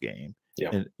playoff game. Yeah.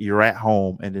 And you're at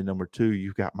home. And then number 2,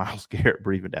 you've got Myles Garrett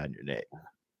breathing down your neck.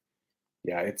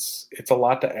 Yeah, it's a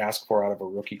lot to ask for out of a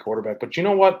rookie quarterback. But you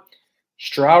know what?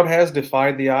 Stroud has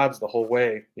defied the odds the whole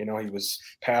way. He was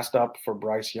passed up for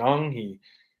Bryce Young. He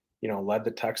led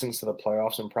the Texans to the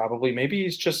playoffs, and maybe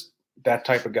he's just that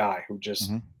type of guy who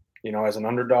just, as an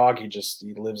underdog,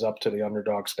 he lives up to the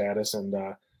underdog status. And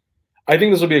I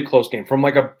think this will be a close game from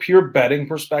like a pure betting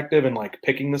perspective, and like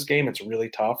picking this game, it's really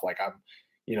tough. Like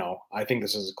I think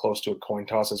this is as close to a coin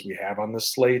toss as we have on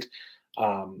this slate.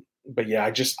 But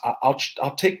yeah,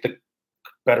 I'll take the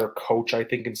better coach, I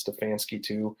think, in Stefanski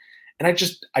too. And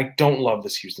I don't love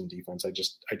this Houston defense. I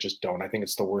just don't. I think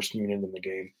it's the worst unit in the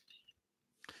game.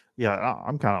 Yeah,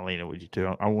 I'm kind of leaning with you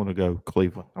too. I want to go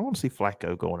Cleveland. I want to see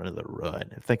Flacco going into the run.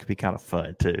 I think it'd be kind of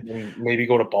fun too. Maybe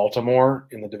go to Baltimore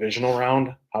in the divisional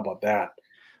round. How about that?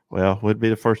 Well, it would be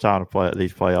the first time to play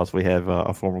these playoffs. We have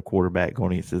a former quarterback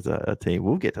going against a team.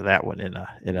 We'll get to that one in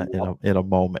a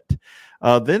moment.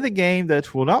 Then the game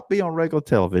that will not be on regular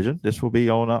television. This will be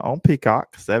on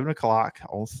Peacock,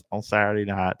 7:00 on Saturday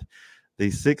night. The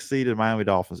 6th seed of Miami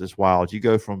Dolphins is wild. You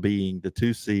go from being the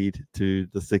 2 seed to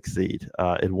the 6th seed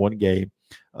in one game.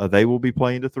 They will be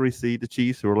playing the 3 seed, the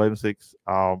Chiefs, who are 11-6.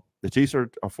 The Chiefs are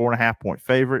a 4.5-point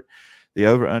favorite. The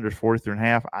over-under is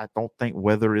 43.5. I don't think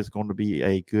weather is going to be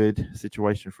a good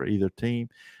situation for either team.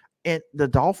 And the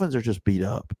Dolphins are just beat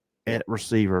up at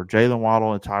receiver. Jalen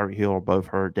Waddle and Tyreek Hill are both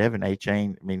hurt. Devin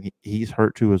Achane, he's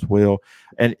hurt too as well.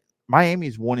 And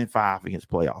Miami's 1-5 against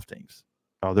playoff teams.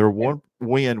 Their one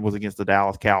win was against the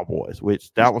Dallas Cowboys,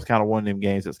 which that was kind of one of them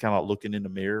games that's kind of looking in the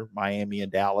mirror. Miami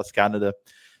and Dallas, kind of the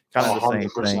same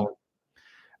thing.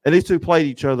 And these two played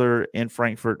each other in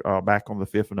Frankfurt back on the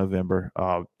 5th of November.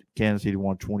 Kansas City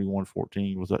won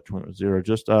 21-14, was up 20-0.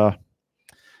 Just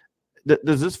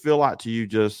does this feel like to you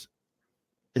it's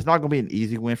not going to be an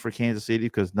easy win for Kansas City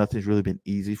because nothing's really been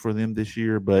easy for them this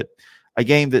year, but a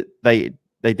game that they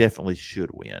definitely should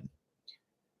win.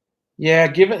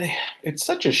 Yeah, it's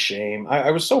such a shame.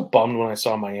 I was so bummed when I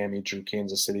saw Miami drew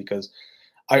Kansas City because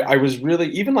I was really,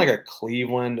 even like a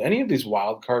Cleveland, any of these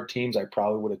wild card teams, I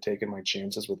probably would have taken my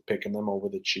chances with picking them over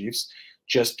the Chiefs,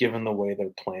 just given the way they're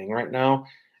playing right now.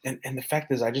 And the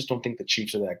fact is, I just don't think the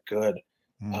Chiefs are that good.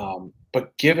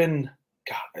 But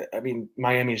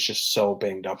Miami is just so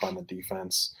banged up on the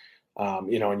defense.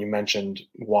 And you mentioned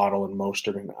Waddle and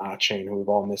Mostert and Achane, who have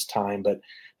all missed time, but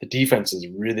the defense is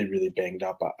really, really banged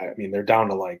up. They're down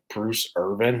to like Bruce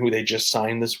Irvin, who they just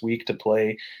signed this week to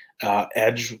play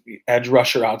edge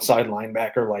rusher, outside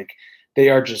linebacker. Like they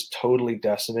are just totally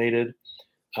decimated.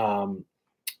 The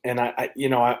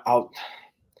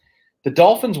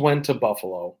Dolphins went to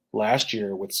Buffalo last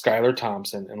year with Skylar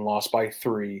Thompson and lost by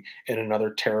 3 in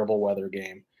another terrible weather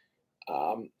game.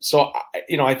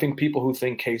 I think people who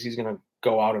think Casey's going to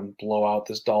go out and blow out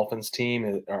this Dolphins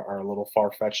team are a little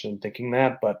far-fetched in thinking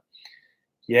that. But,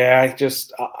 yeah,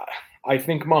 I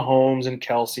think Mahomes and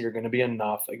Kelsey are going to be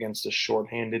enough against a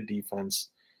shorthanded defense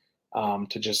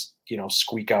to just,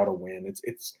 squeak out a win.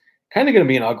 It's kind of going to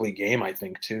be an ugly game, I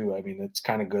think, too. It's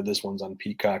kind of good this one's on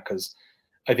Peacock because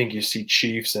I think you see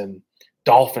Chiefs and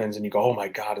Dolphins and you go, oh, my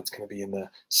God, it's going to be in the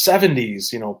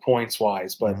 70s,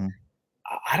 points-wise. But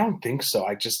I don't think so.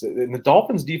 And the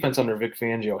Dolphins defense under Vic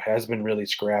Fangio has been really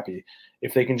scrappy.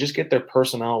 If they can just get their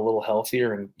personnel a little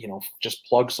healthier and, just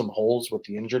plug some holes with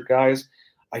the injured guys,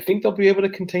 I think they'll be able to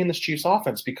contain this Chiefs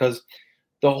offense because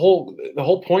the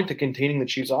whole point to containing the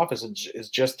Chiefs offense is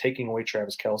just taking away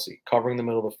Travis Kelce, covering the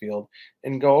middle of the field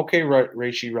and go, okay,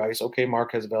 Rashee Rice, okay,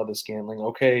 Marquez Valdez-Scantling,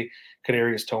 okay,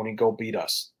 Kadarius Toney, go beat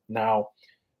us. Now,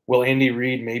 Will Andy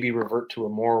Reid maybe revert to a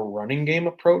more running game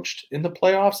approach in the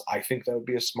playoffs? I think that would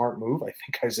be a smart move. I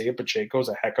think Isaiah Pacheco is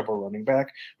a heck of a running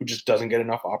back who just doesn't get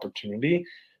enough opportunity.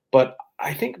 But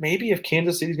I think maybe if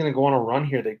Kansas City is going to go on a run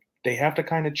here, they have to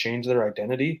kind of change their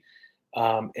identity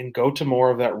and go to more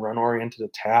of that run-oriented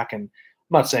attack. And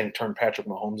I'm not saying turn Patrick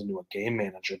Mahomes into a game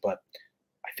manager, but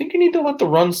I think you need to let the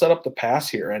run set up the pass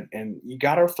here. And you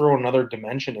got to throw another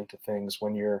dimension into things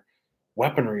when your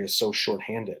weaponry is so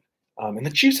shorthanded. And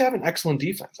the Chiefs have an excellent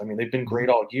defense. I mean, they've been great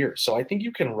all year. So I think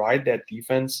you can ride that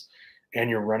defense and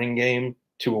your running game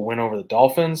to a win over the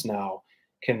Dolphins. Now,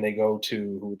 can they go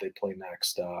to who would they play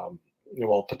next?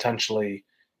 Well, potentially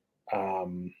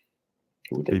who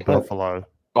would they play?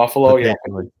 Buffalo, yeah.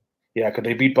 Yeah, could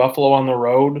they beat Buffalo on the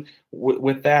road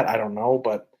with that? I don't know,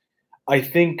 but I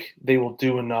think they will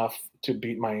do enough to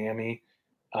beat Miami.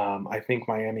 I think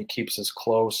Miami keeps us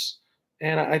close.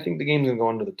 And I think the game's going to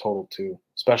go into the total too,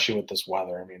 especially with this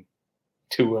weather. I mean,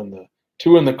 two in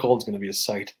the cold is going to be a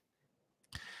sight.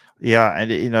 Yeah, and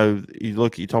you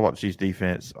talk about the Chiefs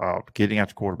defense, getting out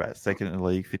to quarterback, second in the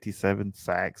league, 57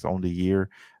 sacks on the year.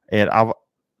 And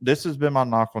this has been my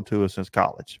knock on Tua since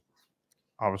college.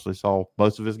 Obviously saw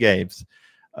most of his games.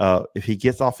 If he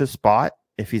gets off his spot,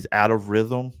 if he's out of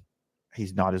rhythm,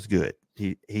 he's not as good.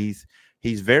 He's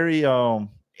very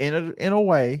in a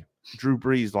way Drew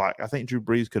Brees like. I think Drew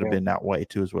Brees could have been that way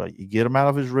too as well. You get him out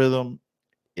of his rhythm,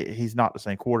 he's not the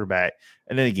same quarterback.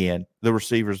 And then again, the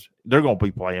receivers, they're going to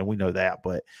be playing. We know that,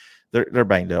 but they're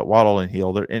banged up. Waddle and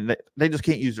Hill, they just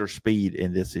can't use their speed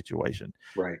in this situation.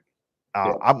 Right.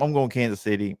 I'm going Kansas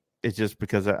City. It's just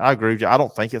because I agree with you. I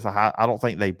don't think I don't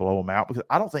think they blow them out because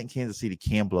I don't think Kansas City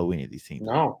can blow any of these teams.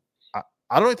 No.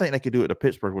 I don't think they could do it to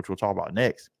Pittsburgh, which we'll talk about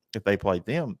next, if they played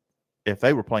them, if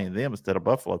they were playing them instead of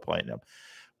Buffalo playing them.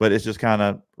 But it's just kind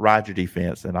of ride your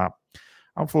defense, and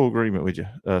I'm full agreement with you.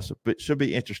 So it should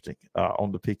be interesting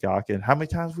on the Peacock. And how many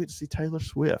times we get to see Taylor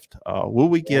Swift? Will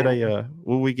we get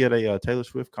a Taylor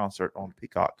Swift concert on the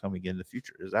Peacock coming in the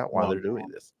future? Is that why they're doing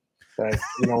this? But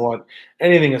you know what?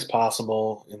 Anything is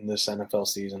possible in this NFL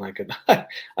season. I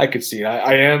could see it.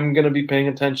 I am going to be paying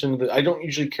attention. I don't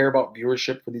usually care about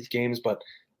viewership for these games, but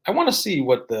I want to see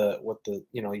what the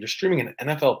you're streaming an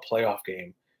NFL playoff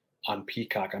game on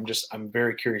Peacock. I'm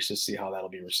very curious to see how that'll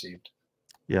be received.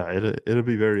 Yeah, it'll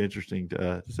be very interesting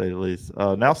to say the least.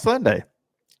 Now Sunday,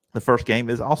 the first game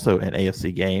is also an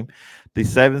AFC game. The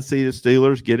 7-seeded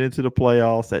Steelers get into the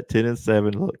playoffs at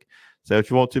 10-7. Look, say what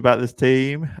you want to about this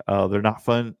team. They're not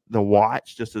fun to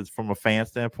watch, just as from a fan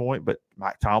standpoint. But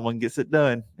Mike Tomlin gets it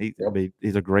done.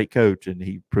 He's a great coach, and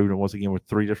he proved it once again with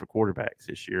 3 different quarterbacks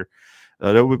this year.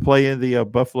 They'll be playing the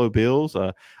Buffalo Bills.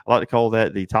 I like to call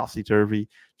that the topsy-turvy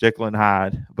Jekyll and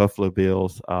Hyde Buffalo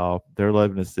Bills. They're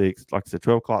 11-6. Like I said,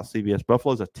 12 o'clock CBS.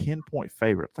 Buffalo's a 10-point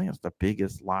favorite. I think it's the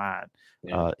biggest line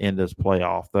in this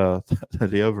playoff.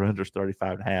 The over-under is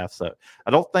 35.5. So I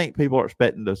don't think people are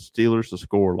expecting the Steelers to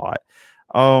score a lot.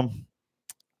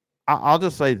 I'll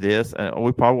just say this, and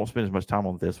we probably won't spend as much time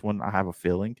on this one. I have a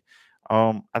feeling.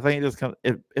 I think it just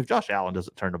if Josh Allen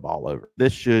doesn't turn the ball over,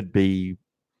 this should be,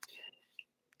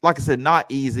 like I said, not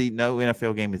easy. No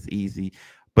NFL game is easy,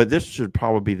 but this should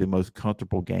probably be the most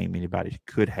comfortable game anybody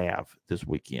could have this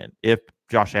weekend if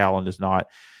Josh Allen is not,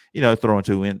 throwing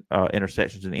 2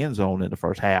 interceptions in the end zone in the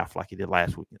first half like he did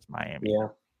last week against Miami. Yeah.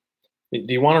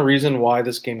 Do you want a reason why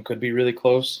this game could be really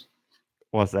close?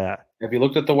 What's that? Have you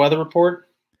looked at the weather report?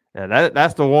 Yeah,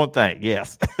 that's the one thing.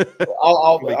 Yes.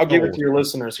 I'll give it to your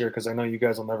listeners here because I know you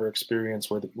guys will never experience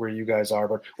where you guys are,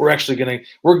 but we're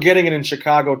getting it in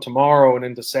Chicago tomorrow and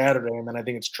into Saturday, and then I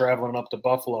think it's traveling up to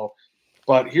Buffalo.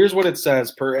 But here's what it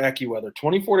says per AccuWeather: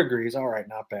 24 degrees. All right,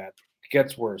 not bad. It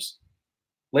gets worse.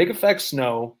 Lake effect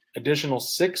snow, additional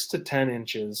 6 to 10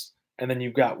 inches, and then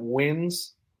you've got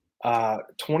winds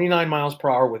 29 miles per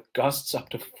hour with gusts up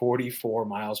to 44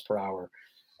 miles per hour.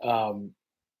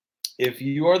 If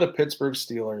you are the Pittsburgh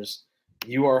Steelers,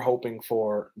 you are hoping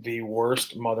for the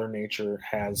worst Mother Nature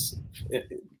has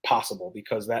possible,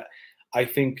 because I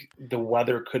think the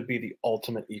weather could be the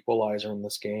ultimate equalizer in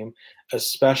this game,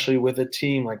 especially with a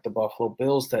team like the Buffalo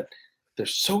Bills that they're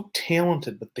so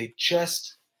talented, but they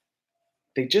just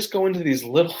go into these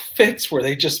little fits where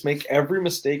they just make every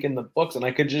mistake in the books. And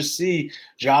I could just see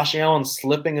Josh Allen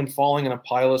slipping and falling in a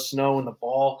pile of snow and the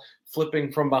ball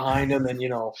flipping from behind him. And,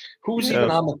 who's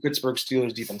even on the Pittsburgh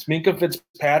Steelers defense? Minka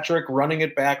Fitzpatrick running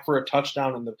it back for a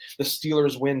touchdown, and the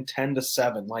Steelers win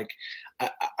 10-7. Like,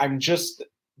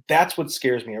 that's what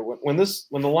scares me. When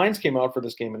the lines came out for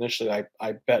this game initially,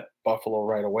 I bet Buffalo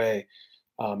right away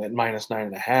at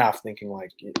 -9.5, thinking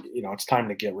like, it's time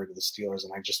to get rid of the Steelers.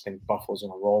 And I just think Buffalo's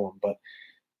going to roll them. But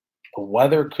The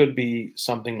weather could be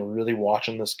something to really watch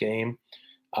in this game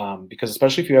because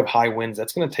especially if you have high winds,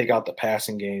 that's going to take out the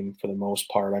passing game for the most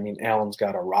part. I mean, Allen's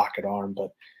got a rocket arm,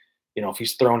 but if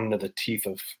he's thrown into the teeth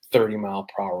of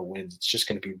 30-mile-per-hour winds, it's just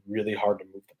going to be really hard to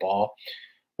move the ball.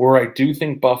 Where I do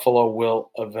think Buffalo will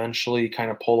eventually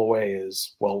kind of pull away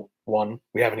is, well, one,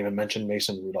 we haven't even mentioned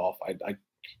Mason Rudolph.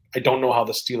 I don't know how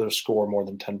the Steelers score more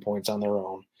than 10 points on their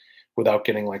own without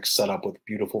getting set up with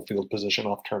beautiful field position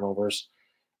off turnovers.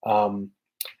 And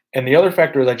the other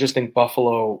factor is I just think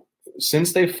Buffalo,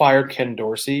 since they fired Ken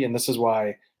Dorsey, and this is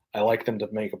why I like them to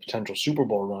make a potential Super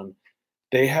Bowl run,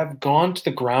 they have gone to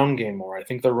the ground game more. I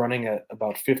think they're running at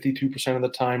about 52% of the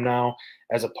time now,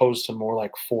 as opposed to more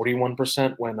like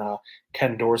 41% when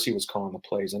Ken Dorsey was calling the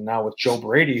plays. And now with Joe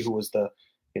Brady, who was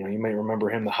you may remember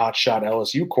him, the hotshot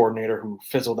LSU coordinator who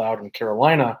fizzled out in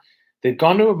Carolina, they've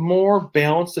gone to a more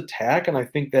balanced attack, and I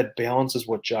think that balance is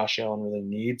what Josh Allen really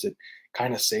needs. It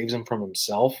kind of saves him from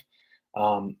himself.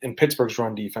 And Pittsburgh's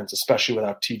run defense, especially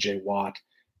without TJ Watt,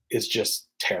 is just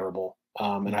terrible.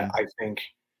 And I think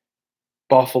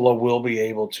Buffalo will be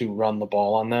able to run the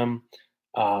ball on them.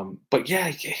 But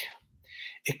yeah,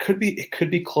 it could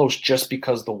be close just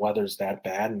because the weather's that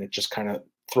bad and it just kind of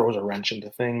throws a wrench into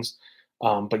things.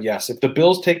 But yes, if the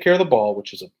Bills take care of the ball,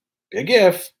 which is a big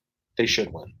if, they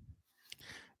should win.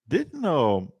 Didn't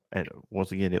and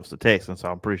once again, it was the Texans,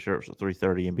 so I'm pretty sure it was a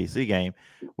 3:30 NBC game.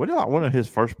 One of his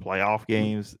first playoff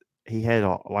games, he had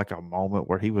a moment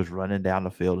where he was running down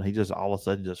the field and he just all of a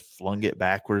sudden just flung it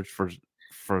backwards for.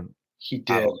 He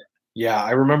did. Yeah,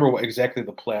 I remember exactly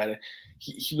the play.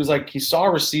 He was he saw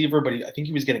a receiver, but I think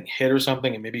he was getting hit or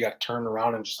something, and maybe got turned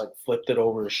around and just flipped it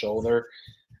over his shoulder.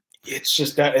 It's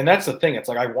just that, and that's the thing. It's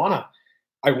I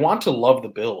want to love the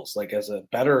Bills,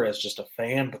 as just a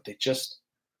fan, but they just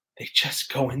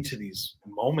go into these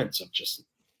moments of just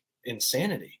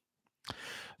insanity.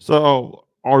 So,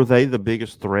 are they the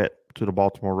biggest threat to the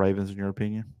Baltimore Ravens in your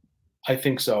opinion? I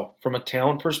think so. From a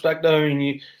talent perspective, I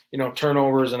mean,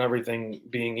 turnovers and everything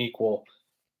being equal,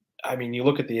 I mean, you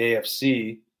look at the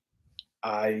AFC,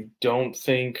 I don't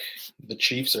think the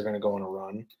Chiefs are going to go on a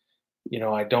run.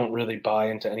 I don't really buy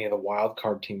into any of the wild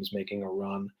card teams making a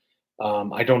run.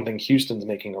 I don't think Houston's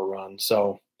making a run.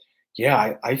 So,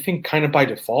 yeah, I think kind of by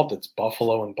default, it's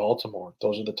Buffalo and Baltimore.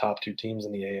 Those are the top two teams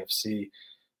in the AFC.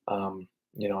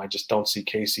 I just don't see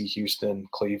KC, Houston,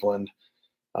 Cleveland.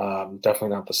 Definitely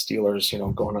not the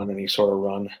Steelers, going on any sort of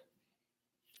run.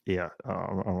 Yeah,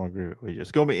 I agree with you.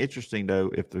 It's going to be interesting,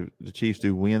 though, if the Chiefs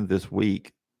do win this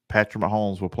week. Patrick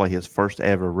Mahomes will play his first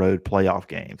ever road playoff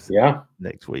games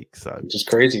next week. So which is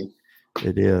crazy.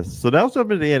 It is. So that was up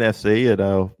in the NFC at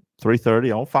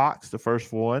 3:30 on Fox, the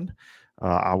first one.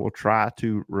 I will try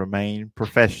to remain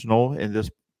professional in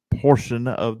this portion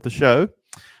of the show.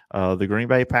 The Green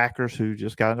Bay Packers, who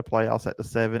just got into playoffs at the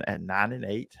 7 at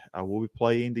 9-8, will be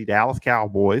playing the Dallas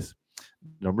Cowboys,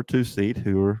 number 2 seed,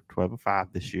 who are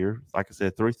 12-5 this year. Like I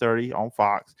said, 3:30 on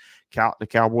Fox. The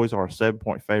Cowboys are a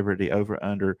 7-point favorite. The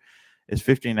over/under is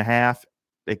 50.5.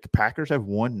 The Packers have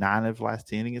won 9 of the last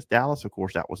 10 against Dallas. Of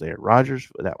course, that was Aaron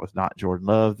Rodgers. But that was not Jordan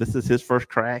Love. This is his first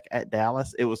crack at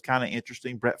Dallas. It was kind of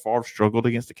interesting. Brett Favre struggled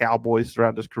against the Cowboys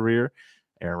throughout his career.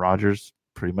 Aaron Rodgers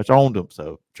pretty much owned him.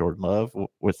 So Jordan Love,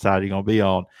 which side are you going to be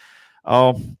on?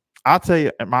 I'll tell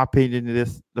you, in my opinion,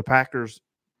 the Packers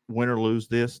win or lose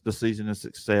this, the season is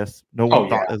success. No one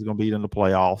thought they was going to be in the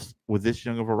playoffs. With this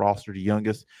young of a roster, the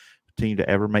youngest team to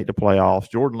ever make the playoffs.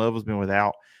 Jordan Love has been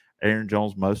without Aaron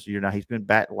Jones most of the year. Now, he's been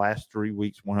back the last 3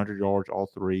 weeks, 100 yards, all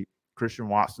 3. Christian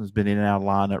Watson's been in and out of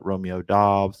lineup. Romeo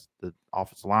Dobbs, the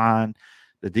offensive line.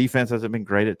 The defense hasn't been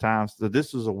great at times. So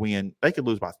this is a win. They could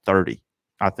lose by 30.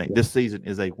 I think this season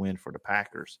is a win for the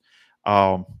Packers.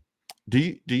 Do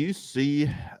you see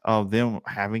them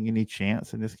having any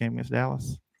chance in this game against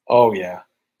Dallas? Oh, yeah.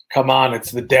 Come on.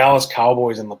 It's the Dallas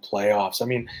Cowboys in the playoffs. I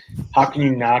mean, how can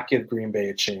you not give Green Bay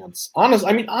a chance?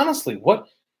 Honestly,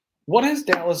 what has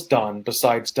Dallas done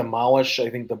besides demolish, I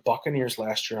think, the Buccaneers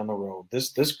last year on the road?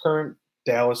 This current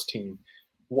Dallas team,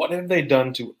 what have they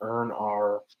done to earn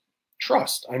our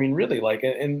trust? I mean, really,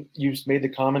 and you made the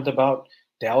comment about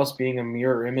Dallas being a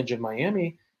mirror image of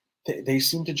Miami. They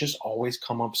seem to just always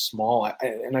come up small.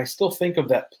 And I still think of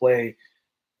that play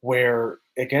where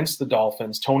against the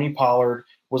Dolphins, Tony Pollard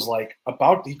was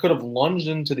he could have lunged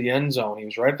into the end zone. He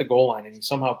was right at the goal line, and he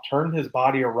somehow turned his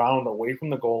body around away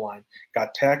from the goal line,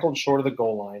 got tackled short of the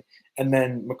goal line, and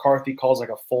then McCarthy calls a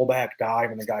fullback dive,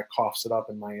 and the guy coughs it up,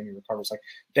 and Miami recovers.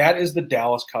 That is the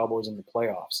Dallas Cowboys in the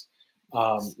playoffs.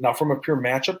 Now, from a pure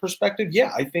matchup perspective,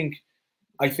 yeah, I think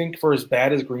for as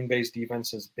bad as Green Bay's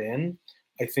defense has been,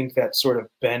 I think that sort of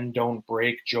bend, don't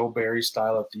break Joe Barry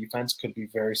style of defense could be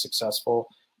very successful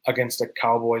against a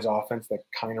Cowboys offense that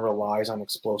kind of relies on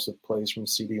explosive plays from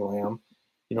CeeDee Lamb.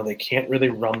 They can't really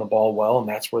run the ball well, and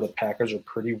that's where the Packers are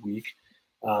pretty weak.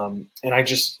 And I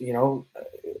just,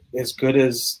 as good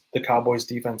as the Cowboys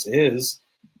defense is,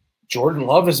 Jordan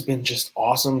Love has been just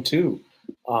awesome too.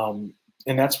 And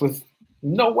that's with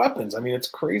no weapons. I mean, it's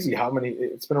crazy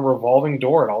it's been a revolving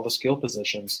door at all the skill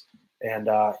positions. And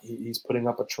he's putting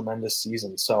up a tremendous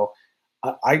season. So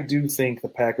I do think the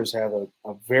Packers have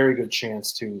a very good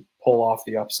chance to pull off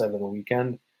the upset of the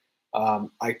weekend.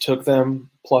 I took them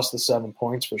plus the 7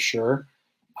 points for sure.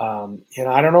 And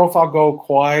I don't know if I'll go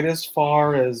quite as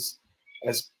far as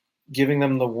giving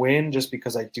them the win, just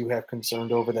because I do have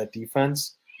concerns over that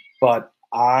defense. But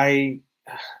I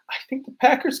think the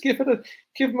Packers give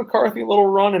McCarthy a little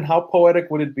run. And how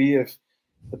poetic would it be if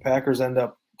the Packers end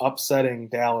up upsetting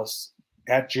Dallas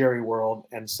at Jerry World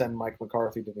and send Mike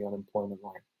McCarthy to the unemployment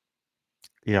line?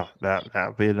 Yeah, that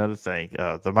would be another thing.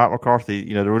 The Mike McCarthy,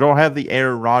 we don't have the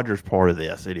Aaron Rodgers part of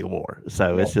this anymore.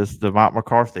 So It's just the Mike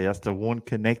McCarthy. That's the one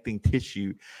connecting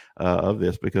tissue of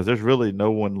this, because there's really no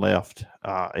one left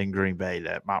in Green Bay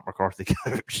that Mike McCarthy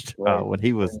coached when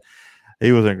he was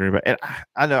in Green Bay. And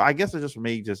I know, I guess it's just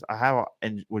me.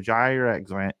 And with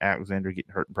Jair Alexander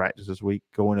getting hurt in practice this week,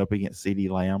 going up against CeeDee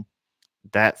Lamb,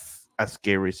 that's a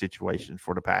scary situation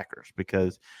for the Packers,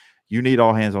 because you need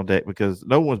all hands on deck, because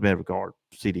no one's been able to guard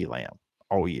CeeDee Lamb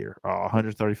all year.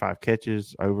 135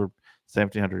 catches, over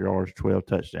 1,700 yards, 12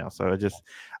 touchdowns. So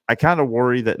I kind of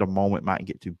worry that the moment might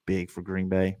get too big for Green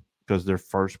Bay, because their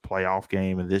first playoff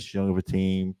game and this young of a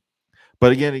team.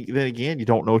 But then again, you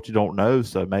don't know what you don't know.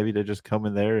 So maybe they're just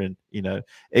coming there and,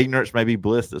 ignorance may be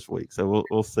bliss this week. So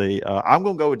we'll see. I'm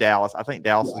going to go with Dallas. I think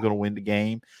Dallas is going to win the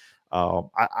game.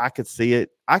 I could see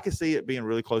it. I could see it being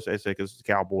really close to because it's the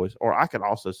Cowboys, or I could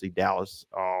also see Dallas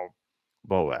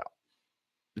blow out.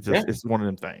 It's one of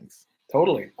them things.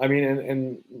 Totally. I mean,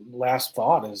 and last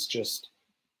thought is just,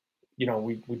 we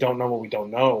don't know what we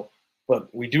don't know,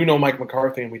 but we do know Mike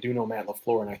McCarthy and we do know Matt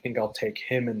LaFleur, and I think I'll take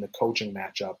him in the coaching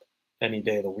matchup any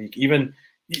day of the week. Even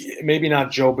maybe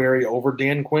not Joe Barry over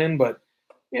Dan Quinn, but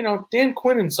Dan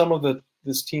Quinn in some of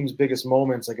this team's biggest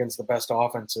moments against the best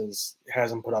offenses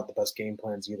hasn't put out the best game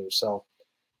plans either. So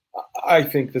I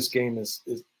think this game is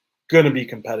going to be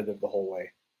competitive the whole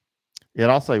way. Yeah,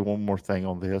 and I'll say one more thing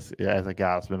on this. As a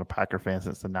guy that's been a Packer fan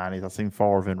since the 90s, I've seen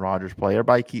Favre and Rodgers play.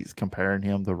 Everybody keeps comparing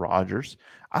him to Rodgers.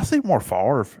 I see more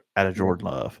Favre out of Jordan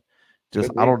Love.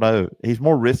 I don't know. He's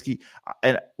more risky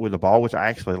and with the ball, which I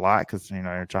actually like, because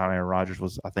Aaron Rodgers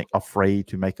was, I think, afraid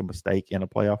to make a mistake in a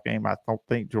playoff game. I don't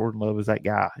think Jordan Love is that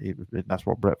guy. That's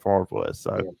what Brett Favre was.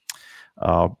 So,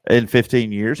 in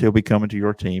 15 years, he'll be coming to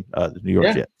your team, the New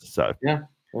York Jets. So and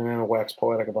then a wax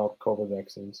poetic about COVID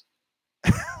vaccines.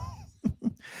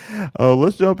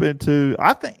 Let's jump into.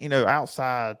 I think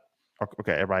outside.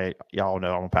 Okay, everybody, y'all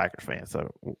know I'm a Packers fan. So,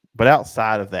 but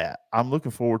outside of that, I'm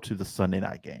looking forward to the Sunday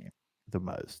night game the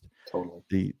most. Totally.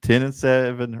 The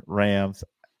 10-7 Rams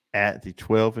at the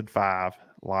 12-5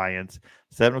 Lions.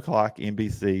 7:00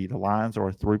 NBC. The Lions are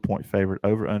a 3-point favorite.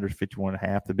 Over under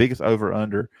 51.5. The biggest over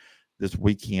under this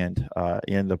weekend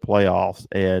in the playoffs.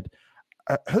 And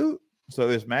so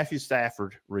is Matthew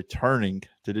Stafford returning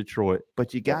to Detroit?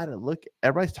 But you got to look.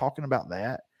 Everybody's talking about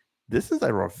that. This is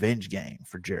a revenge game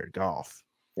for Jared Goff.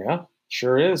 Yeah,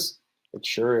 sure is. It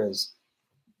sure is.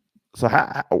 So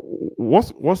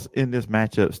what's in this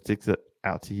matchup sticks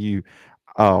out to you?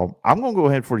 I'm going to go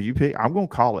ahead for you pick. I'm going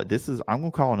to call it. I'm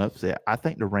going to call an upset. I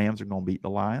think the Rams are going to beat the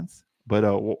Lions. But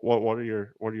what are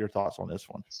your thoughts on this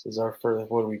one? This is our first.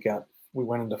 What do we got? We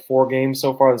went into 4 games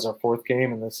so far. This is our 4th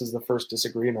game, and this is the first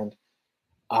disagreement.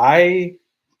 I'm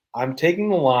taking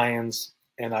the Lions,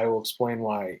 and I will explain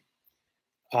why.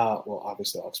 Well,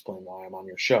 obviously, I'll explain why I'm on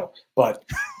your show, but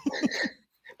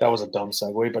that was a dumb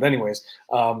segue. But anyways,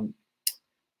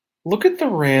 look at the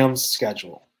Rams'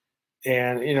 schedule.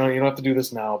 And, you don't have to do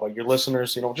this now, but your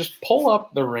listeners, just pull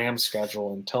up the Rams'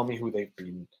 schedule and tell me who they've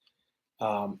beaten.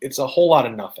 It's a whole lot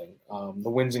of nothing. The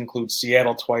wins include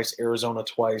Seattle twice, Arizona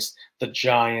twice, the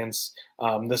Giants,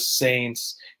 the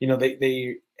Saints.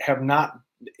 They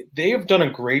have done a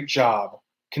great job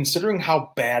considering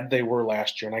how bad they were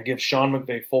last year. And I give Sean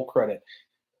McVay full credit.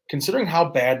 Considering how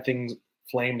bad things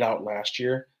flamed out last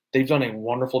year, they've done a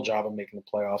wonderful job of making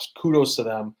the playoffs. Kudos to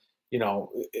them.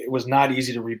 It was not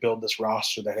easy to rebuild this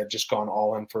roster that had just gone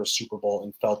all in for a Super Bowl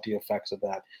and felt the effects of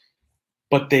that.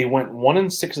 But they went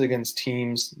 1-6 against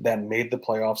teams that made the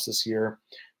playoffs this year.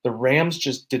 The Rams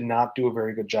just did not do a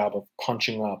very good job of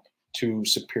punching up to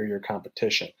superior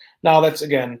competition. Now, that's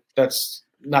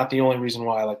not the only reason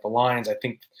why I like the Lions. I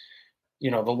think, the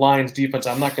Lions defense,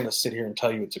 I'm not going to sit here and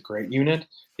tell you it's a great unit.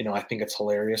 I think it's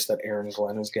hilarious that Aaron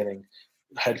Glenn is getting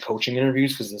head coaching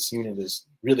interviews because this unit is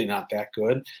really not that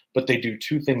good. But they do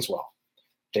two things well.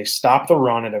 They stop the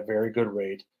run at a very good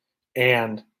rate,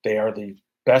 and they are the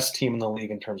best team in the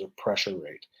league in terms of pressure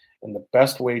rate. And the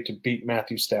best way to beat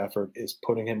Matthew Stafford is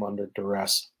putting him under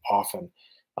duress often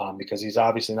because he's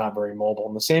obviously not very mobile.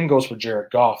 And the same goes for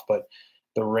Jared Goff, but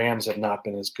the Rams have not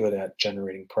been as good at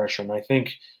generating pressure. And I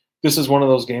think this is one of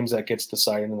those games that gets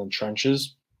decided in the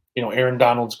trenches. Aaron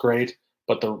Donald's great,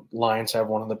 but the Lions have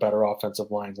one of the better offensive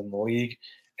lines in the league.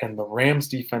 And the Rams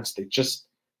defense, they just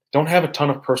don't have a ton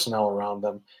of personnel around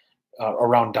them,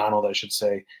 around Donald, I should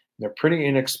say. They're pretty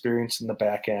inexperienced in the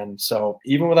back end. So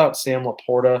even without Sam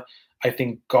Laporta, I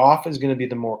think Goff is going to be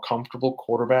the more comfortable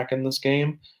quarterback in this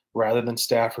game rather than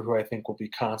Stafford, who I think will be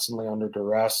constantly under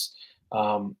duress.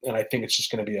 And I think it's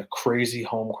just going to be a crazy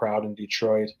home crowd in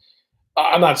Detroit.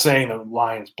 I'm not saying the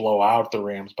Lions blow out the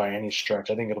Rams by any stretch.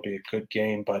 I think it'll be a good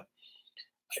game. But,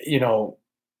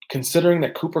 considering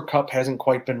that Cooper Kupp hasn't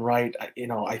quite been right,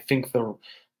 I think the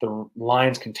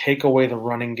Lions can take away the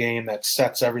running game that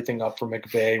sets everything up for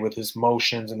McVay with his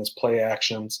motions and his play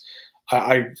actions.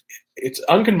 It's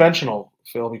unconventional,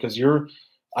 Phil, because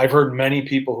I've heard many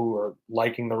people who are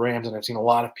liking the Rams, and I've seen a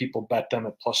lot of people bet them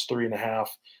at plus 3.5,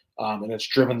 and it's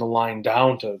driven the line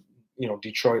down to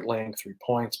Detroit laying 3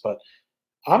 points. But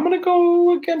I'm going to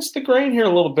go against the grain here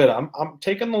a little bit. I'm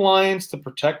taking the Lions to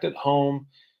protect at home.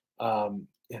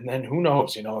 And then who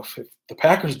knows, if the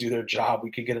Packers do their job,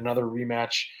 we could get another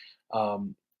rematch.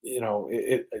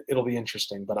 It'll be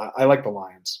interesting, but I like the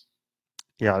Lions.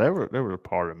 Yeah, they were a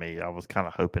part of me. I was kind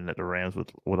of hoping that the Rams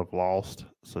would have lost.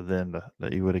 So then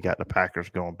that you would have got the Packers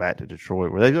going back to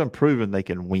Detroit, where they've been proven they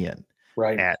can win.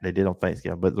 Right. They did on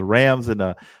Thanksgiving. But the Rams and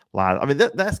the Lions, I mean,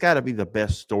 that's got to be the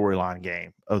best storyline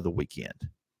game of the weekend.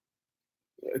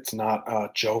 It's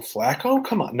not Joe Flacco.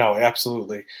 Come on, no,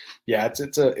 absolutely, yeah.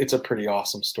 It's a pretty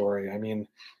awesome story. I mean,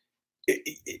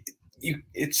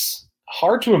 it's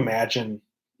hard to imagine.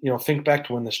 Think back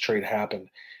to when this trade happened.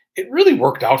 It really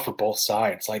worked out for both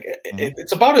sides. Like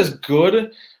it's about as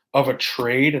good of a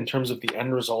trade in terms of the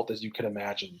end result as you could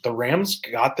imagine. The Rams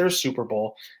got their Super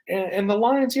Bowl, and the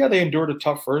Lions, yeah, they endured a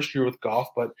tough first year with Goff,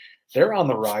 but they're on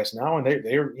the rise now, and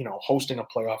they're hosting a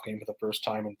playoff game for the first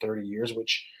time in 30 years,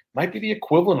 which might be the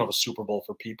equivalent of a Super Bowl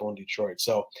for people in Detroit.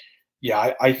 So,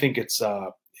 yeah, I think it's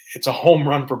a home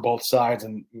run for both sides,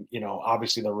 and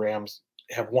obviously the Rams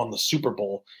have won the Super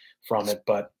Bowl from it,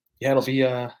 but yeah, it'll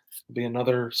be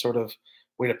another sort of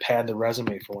way to pad the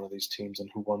resume for one of these teams and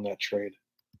who won that trade.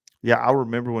 Yeah, I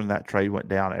remember when that trade went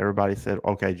down, everybody said,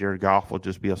 okay, Jared Goff will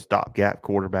just be a stopgap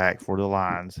quarterback for the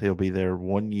Lions. He'll be there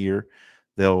 1 year.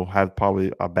 They'll have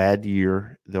probably a bad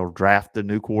year. They'll draft a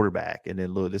new quarterback. And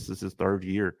then, look, this is his third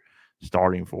year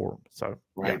starting for him. So,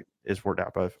 right. Yeah, it's worked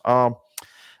out both. I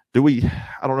don't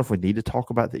know if we need to talk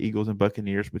about the Eagles and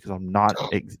Buccaneers because I'm not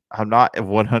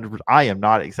 100%. I am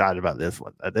not excited about this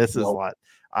one. This is like,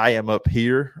 I am up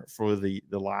here for the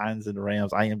Lions and the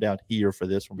Rams. I am down here for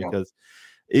this one because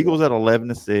Eagles at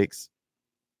 11-6,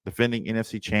 defending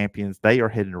NFC champions. They are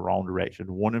heading the wrong direction.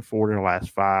 1-4 their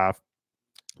last 5.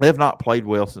 They have not played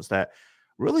well since that.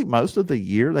 Really, most of the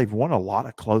year they've won a lot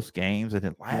of close games. And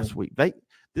then last week,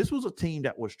 this was a team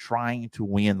that was trying to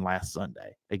win last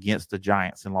Sunday against the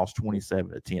Giants and lost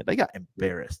 27-10. They got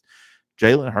embarrassed.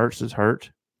 Jalen Hurts is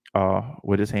hurt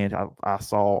with his hand. I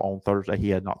saw on Thursday he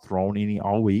had not thrown any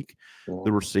all week.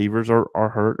 The receivers are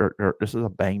hurt. This is a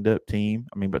banged up team.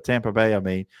 I mean, but Tampa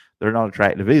Bay, they're not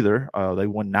attractive either. They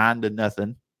won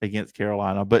 9-0 against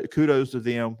Carolina. But kudos to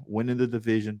them winning the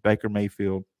division. Baker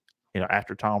Mayfield,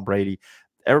 after Tom Brady.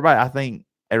 I think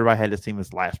everybody had this team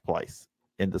as last place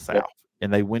in the South,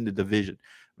 and they win the division.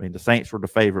 I mean, the Saints were the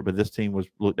favorite, but this team was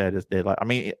looked at as dead. I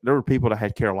mean, there were people that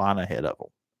had Carolina ahead of them.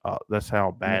 That's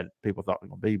how bad people thought it was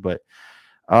going to be. But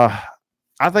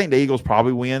I think the Eagles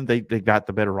probably win. They got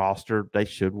the better roster. They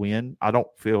should win. I'm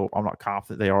not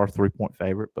confident they are a 3-point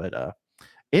favorite, but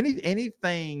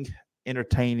anything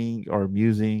entertaining or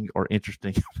amusing or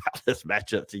interesting about this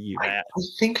matchup to you, Matt? I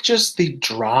think just the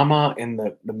drama and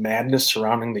the madness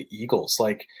surrounding the Eagles.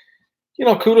 Like,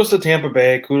 kudos to Tampa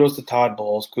Bay, kudos to Todd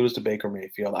Bowles, kudos to Baker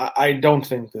Mayfield. I don't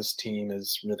think this team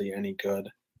is really any good.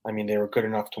 I mean, they were good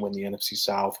enough to win the NFC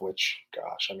South, which,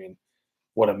 gosh, I mean,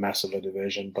 what a mess of a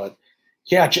division. But,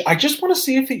 yeah, I just want to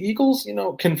see if the Eagles,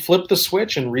 can flip the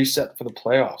switch and reset for the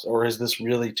playoffs, or is this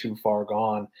really too far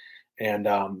gone? And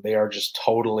they are just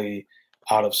totally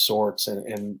out of sorts,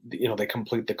 and they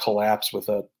complete the collapse with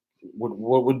a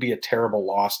what would be a terrible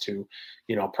loss to,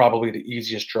 probably the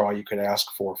easiest draw you could ask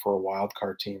for a wild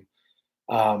card team.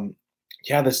 God,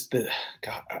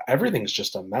 everything's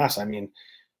just a mess. I mean,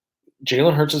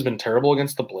 Jalen Hurts has been terrible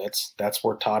against the blitz. That's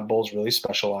where Todd Bowles really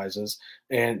specializes.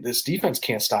 And this defense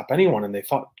can't stop anyone. And they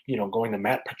thought, going to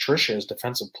Matt Patricia as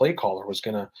defensive play caller was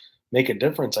going to make a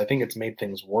difference. I think it's made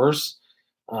things worse.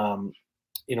 The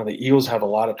Eagles have a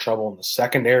lot of trouble in the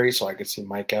secondary, so I could see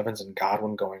Mike Evans and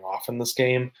Godwin going off in this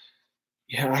game.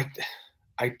 Yeah,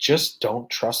 I just don't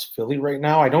trust Philly right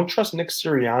now. I don't trust Nick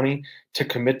Sirianni to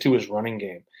commit to his running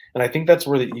game. And I think that's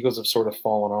where the Eagles have sort of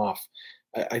fallen off.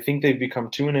 I think they've become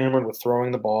too enamored with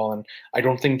throwing the ball, and I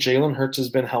don't think Jalen Hurts has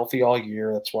been healthy all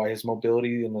year. That's why his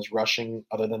mobility and his rushing,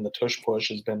 other than the tush push,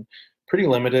 has been pretty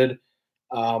limited.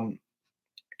 I'll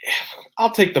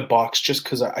take the Bucs just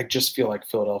because I just feel like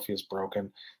Philadelphia is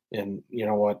broken, and you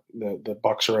know what, the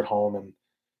Bucs are at home, and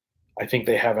I think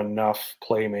they have enough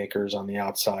playmakers on the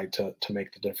outside to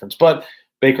make the difference. But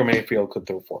Baker Mayfield could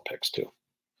throw 4 picks too.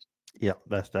 Yeah,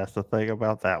 that's the thing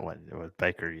about that one with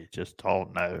Baker. You just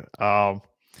don't know.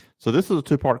 So this is a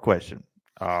 2-part question.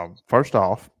 First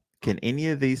off, can any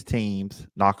of these teams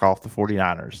knock off the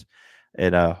 49ers?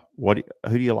 And who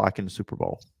do you like in the Super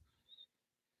Bowl?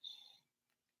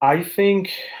 I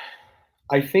think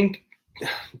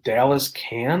Dallas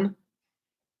can,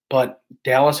 but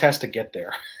Dallas has to get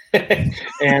there.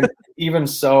 And even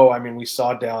so, I mean, we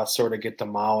saw Dallas sort of get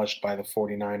demolished by the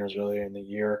 49ers earlier in the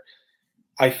year.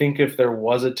 I think if there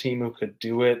was a team who could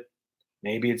do it,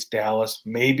 maybe it's Dallas,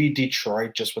 maybe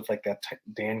Detroit, just with like that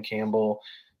Dan Campbell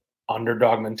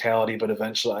underdog mentality. But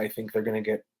eventually, I think they're going to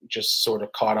get just sort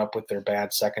of caught up with their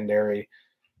bad secondary.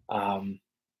 But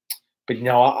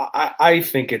I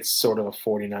think it's sort of a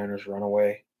 49ers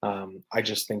runaway. I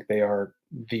just think they are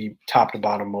the top to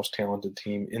bottom most talented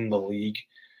team in the league.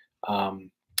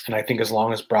 And I think as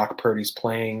long as Brock Purdy's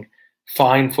playing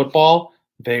fine football,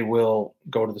 they will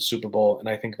go to the Super Bowl, and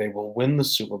I think they will win the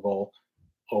Super Bowl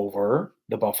over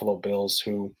the Buffalo Bills,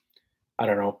 who, I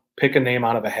don't know, pick a name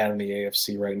out of a hat in the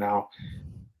AFC right now.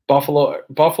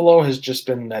 Buffalo has just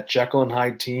been that Jekyll and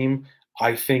Hyde team.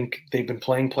 I think they've been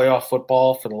playing playoff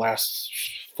football for the last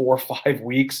 4 or 5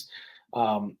 weeks.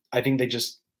 I think they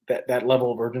just that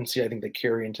level of urgency, I think they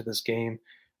carry into this game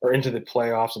or into the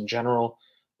playoffs in general.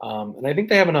 And I think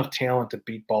they have enough talent to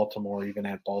beat Baltimore, even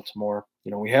at Baltimore.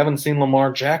 We haven't seen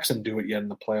Lamar Jackson do it yet in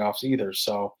the playoffs either.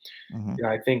 So,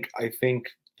 I think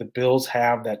the Bills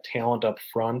have that talent up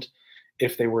front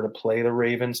if they were to play the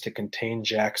Ravens to contain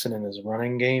Jackson in his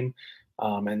running game.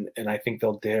 And I think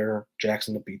they'll dare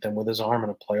Jackson to beat them with his arm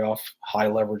in a playoff high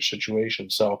leverage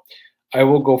situation. So I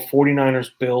will go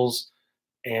 49ers, Bills,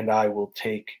 and I will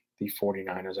take the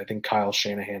 49ers. I think Kyle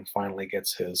Shanahan finally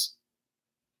gets his.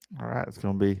 All right, it's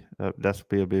going to be that's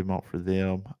be a big moment for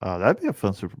them. That'd be a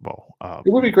fun Super Bowl. It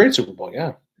would be a great Super Bowl,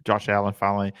 yeah. Josh Allen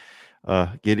finally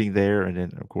getting there, and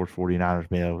then of course 49ers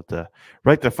being able to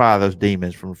rectify those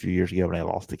demons from a few years ago when they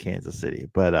lost to Kansas City.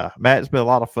 But Matt, it's been a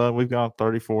lot of fun. We've gone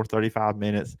 35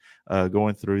 minutes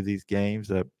going through these games.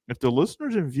 If the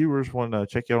listeners and viewers want to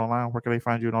check you out online, where can they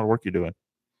find you and all the work you're doing?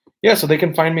 Yeah, so they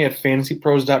can find me at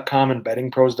fantasypros.com and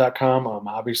bettingpros.com.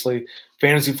 Obviously,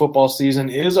 fantasy football season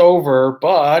is over,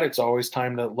 but it's always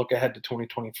time to look ahead to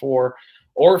 2024.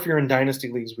 Or if you're in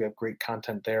Dynasty Leagues, we have great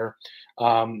content there.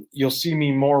 You'll see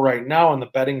me more right now on the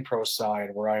Betting Pro side,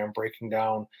 where I am breaking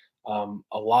down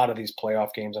a lot of these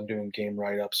playoff games. I'm doing game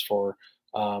write-ups for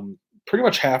pretty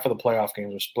much half of the playoff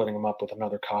games. We're splitting them up with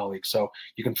another colleague. So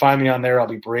you can find me on there. I'll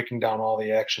be breaking down all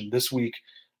the action. This week,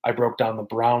 I broke down the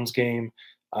Browns game,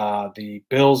 the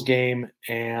Bills game,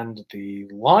 and the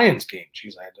Lions game.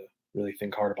 Geez, I had to really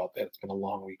think hard about that. It's been a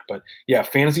long week. But yeah,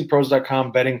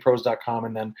 fantasypros.com, bettingpros.com,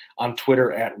 and then on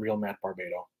Twitter at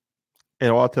RealMattBarbato.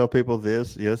 And I'll tell people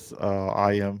this. Yes,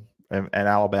 I am in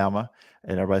Alabama.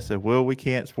 And everybody said, well, we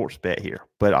can't sports bet here.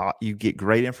 But you get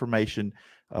great information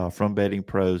from Betting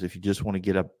Pros if you just want to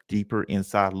get a deeper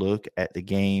inside look at the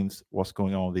games, what's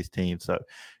going on with these teams. So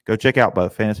go check out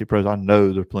both Fantasy Pros. I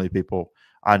know there are plenty of people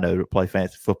I know that play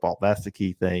fantasy football. That's the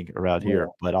key thing around here.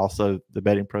 But also the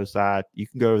Betting Pro side, you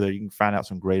can go over there. You can find out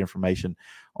some great information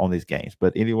on these games.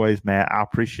 But anyways, Matt, I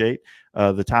appreciate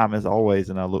the time as always,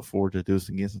 and I look forward to doing this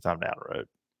again sometime down the road.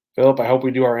 Phillip, I hope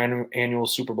we do our annual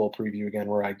Super Bowl preview again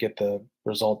where I get the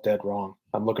result dead wrong.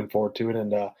 I'm looking forward to it,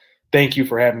 and thank you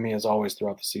for having me as always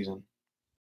throughout the season.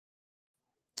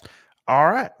 All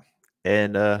right.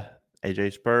 And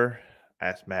AJ Spurr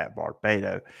asked Matt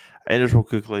Barbato. And just real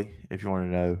quickly, if you want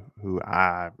to know who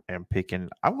I am picking,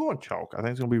 I'm going chalk. I think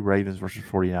it's going to be Ravens versus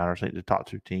 49ers. I think the top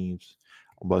two teams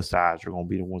on both sides are going to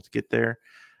be the ones to get there.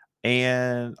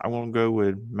 And I'm going to go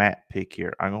with Matt pick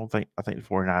here. I think the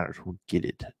 49ers will get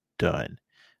it done.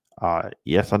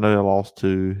 Yes, I know they lost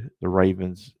to the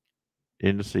Ravens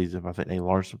in the season. But I think they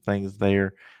learned some things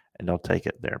there, and they'll take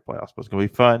it there in playoffs. But it's going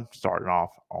to be fun starting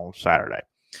off on Saturday.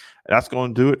 And that's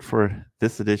going to do it for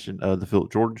this edition of the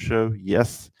Phillip Jordan Show.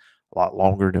 Yes, a lot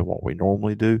longer than what we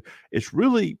normally do. It's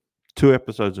really 2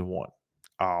 episodes in one.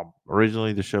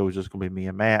 Originally, the show was just going to be me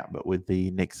and Matt, but with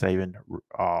the Nick Saban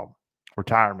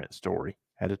retirement story,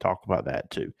 had to talk about that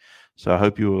too. So I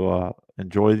hope you will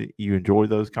enjoy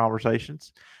those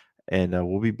conversations, and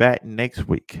we'll be back next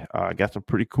week. I got some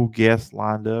pretty cool guests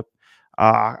lined up.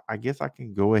 I guess I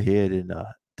can go ahead and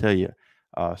tell you.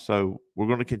 So we're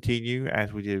going to continue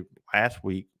as we did last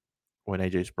week when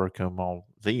AJ Spurr come on,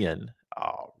 then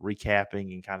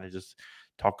recapping and kind of just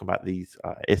talking about these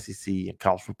SEC and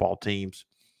college football teams.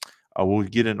 We'll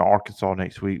get into Arkansas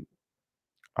next week.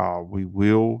 We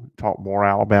will talk more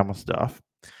Alabama stuff.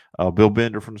 Bill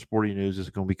Bender from the Sporting News is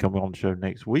going to be coming on the show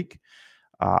next week.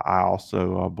 I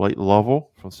also, Blake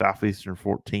Lovell from Southeastern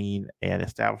 14 and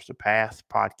Established a Pass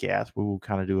podcast. We will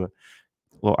kind of do a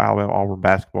little Alabama Auburn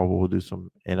basketball. We'll do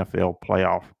some NFL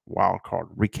playoff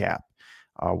wildcard recap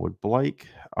with Blake.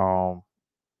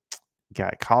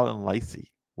 Got Colin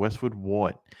Lacey, Westwood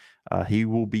 1. He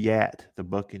will be at the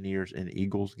Buccaneers and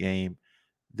Eagles game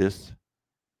this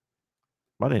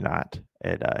Monday night,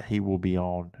 and he will be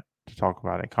on to talk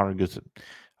about it. Connor Goodson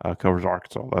covers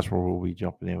Arkansas. That's where we'll be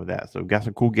jumping in with that. So, got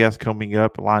some cool guests coming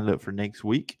up, lined up for next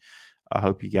week. I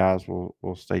hope you guys will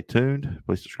stay tuned.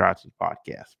 Please subscribe to the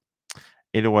podcast.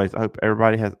 Anyways, I hope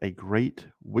everybody has a great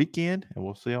weekend, and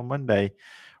we'll see you on Monday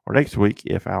or next week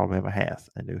if Alabama has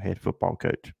a new head football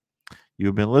coach. You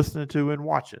have been listening to and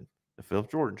watching the Phillip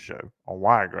Jordan Show on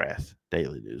Wiregrass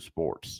Daily News Sports.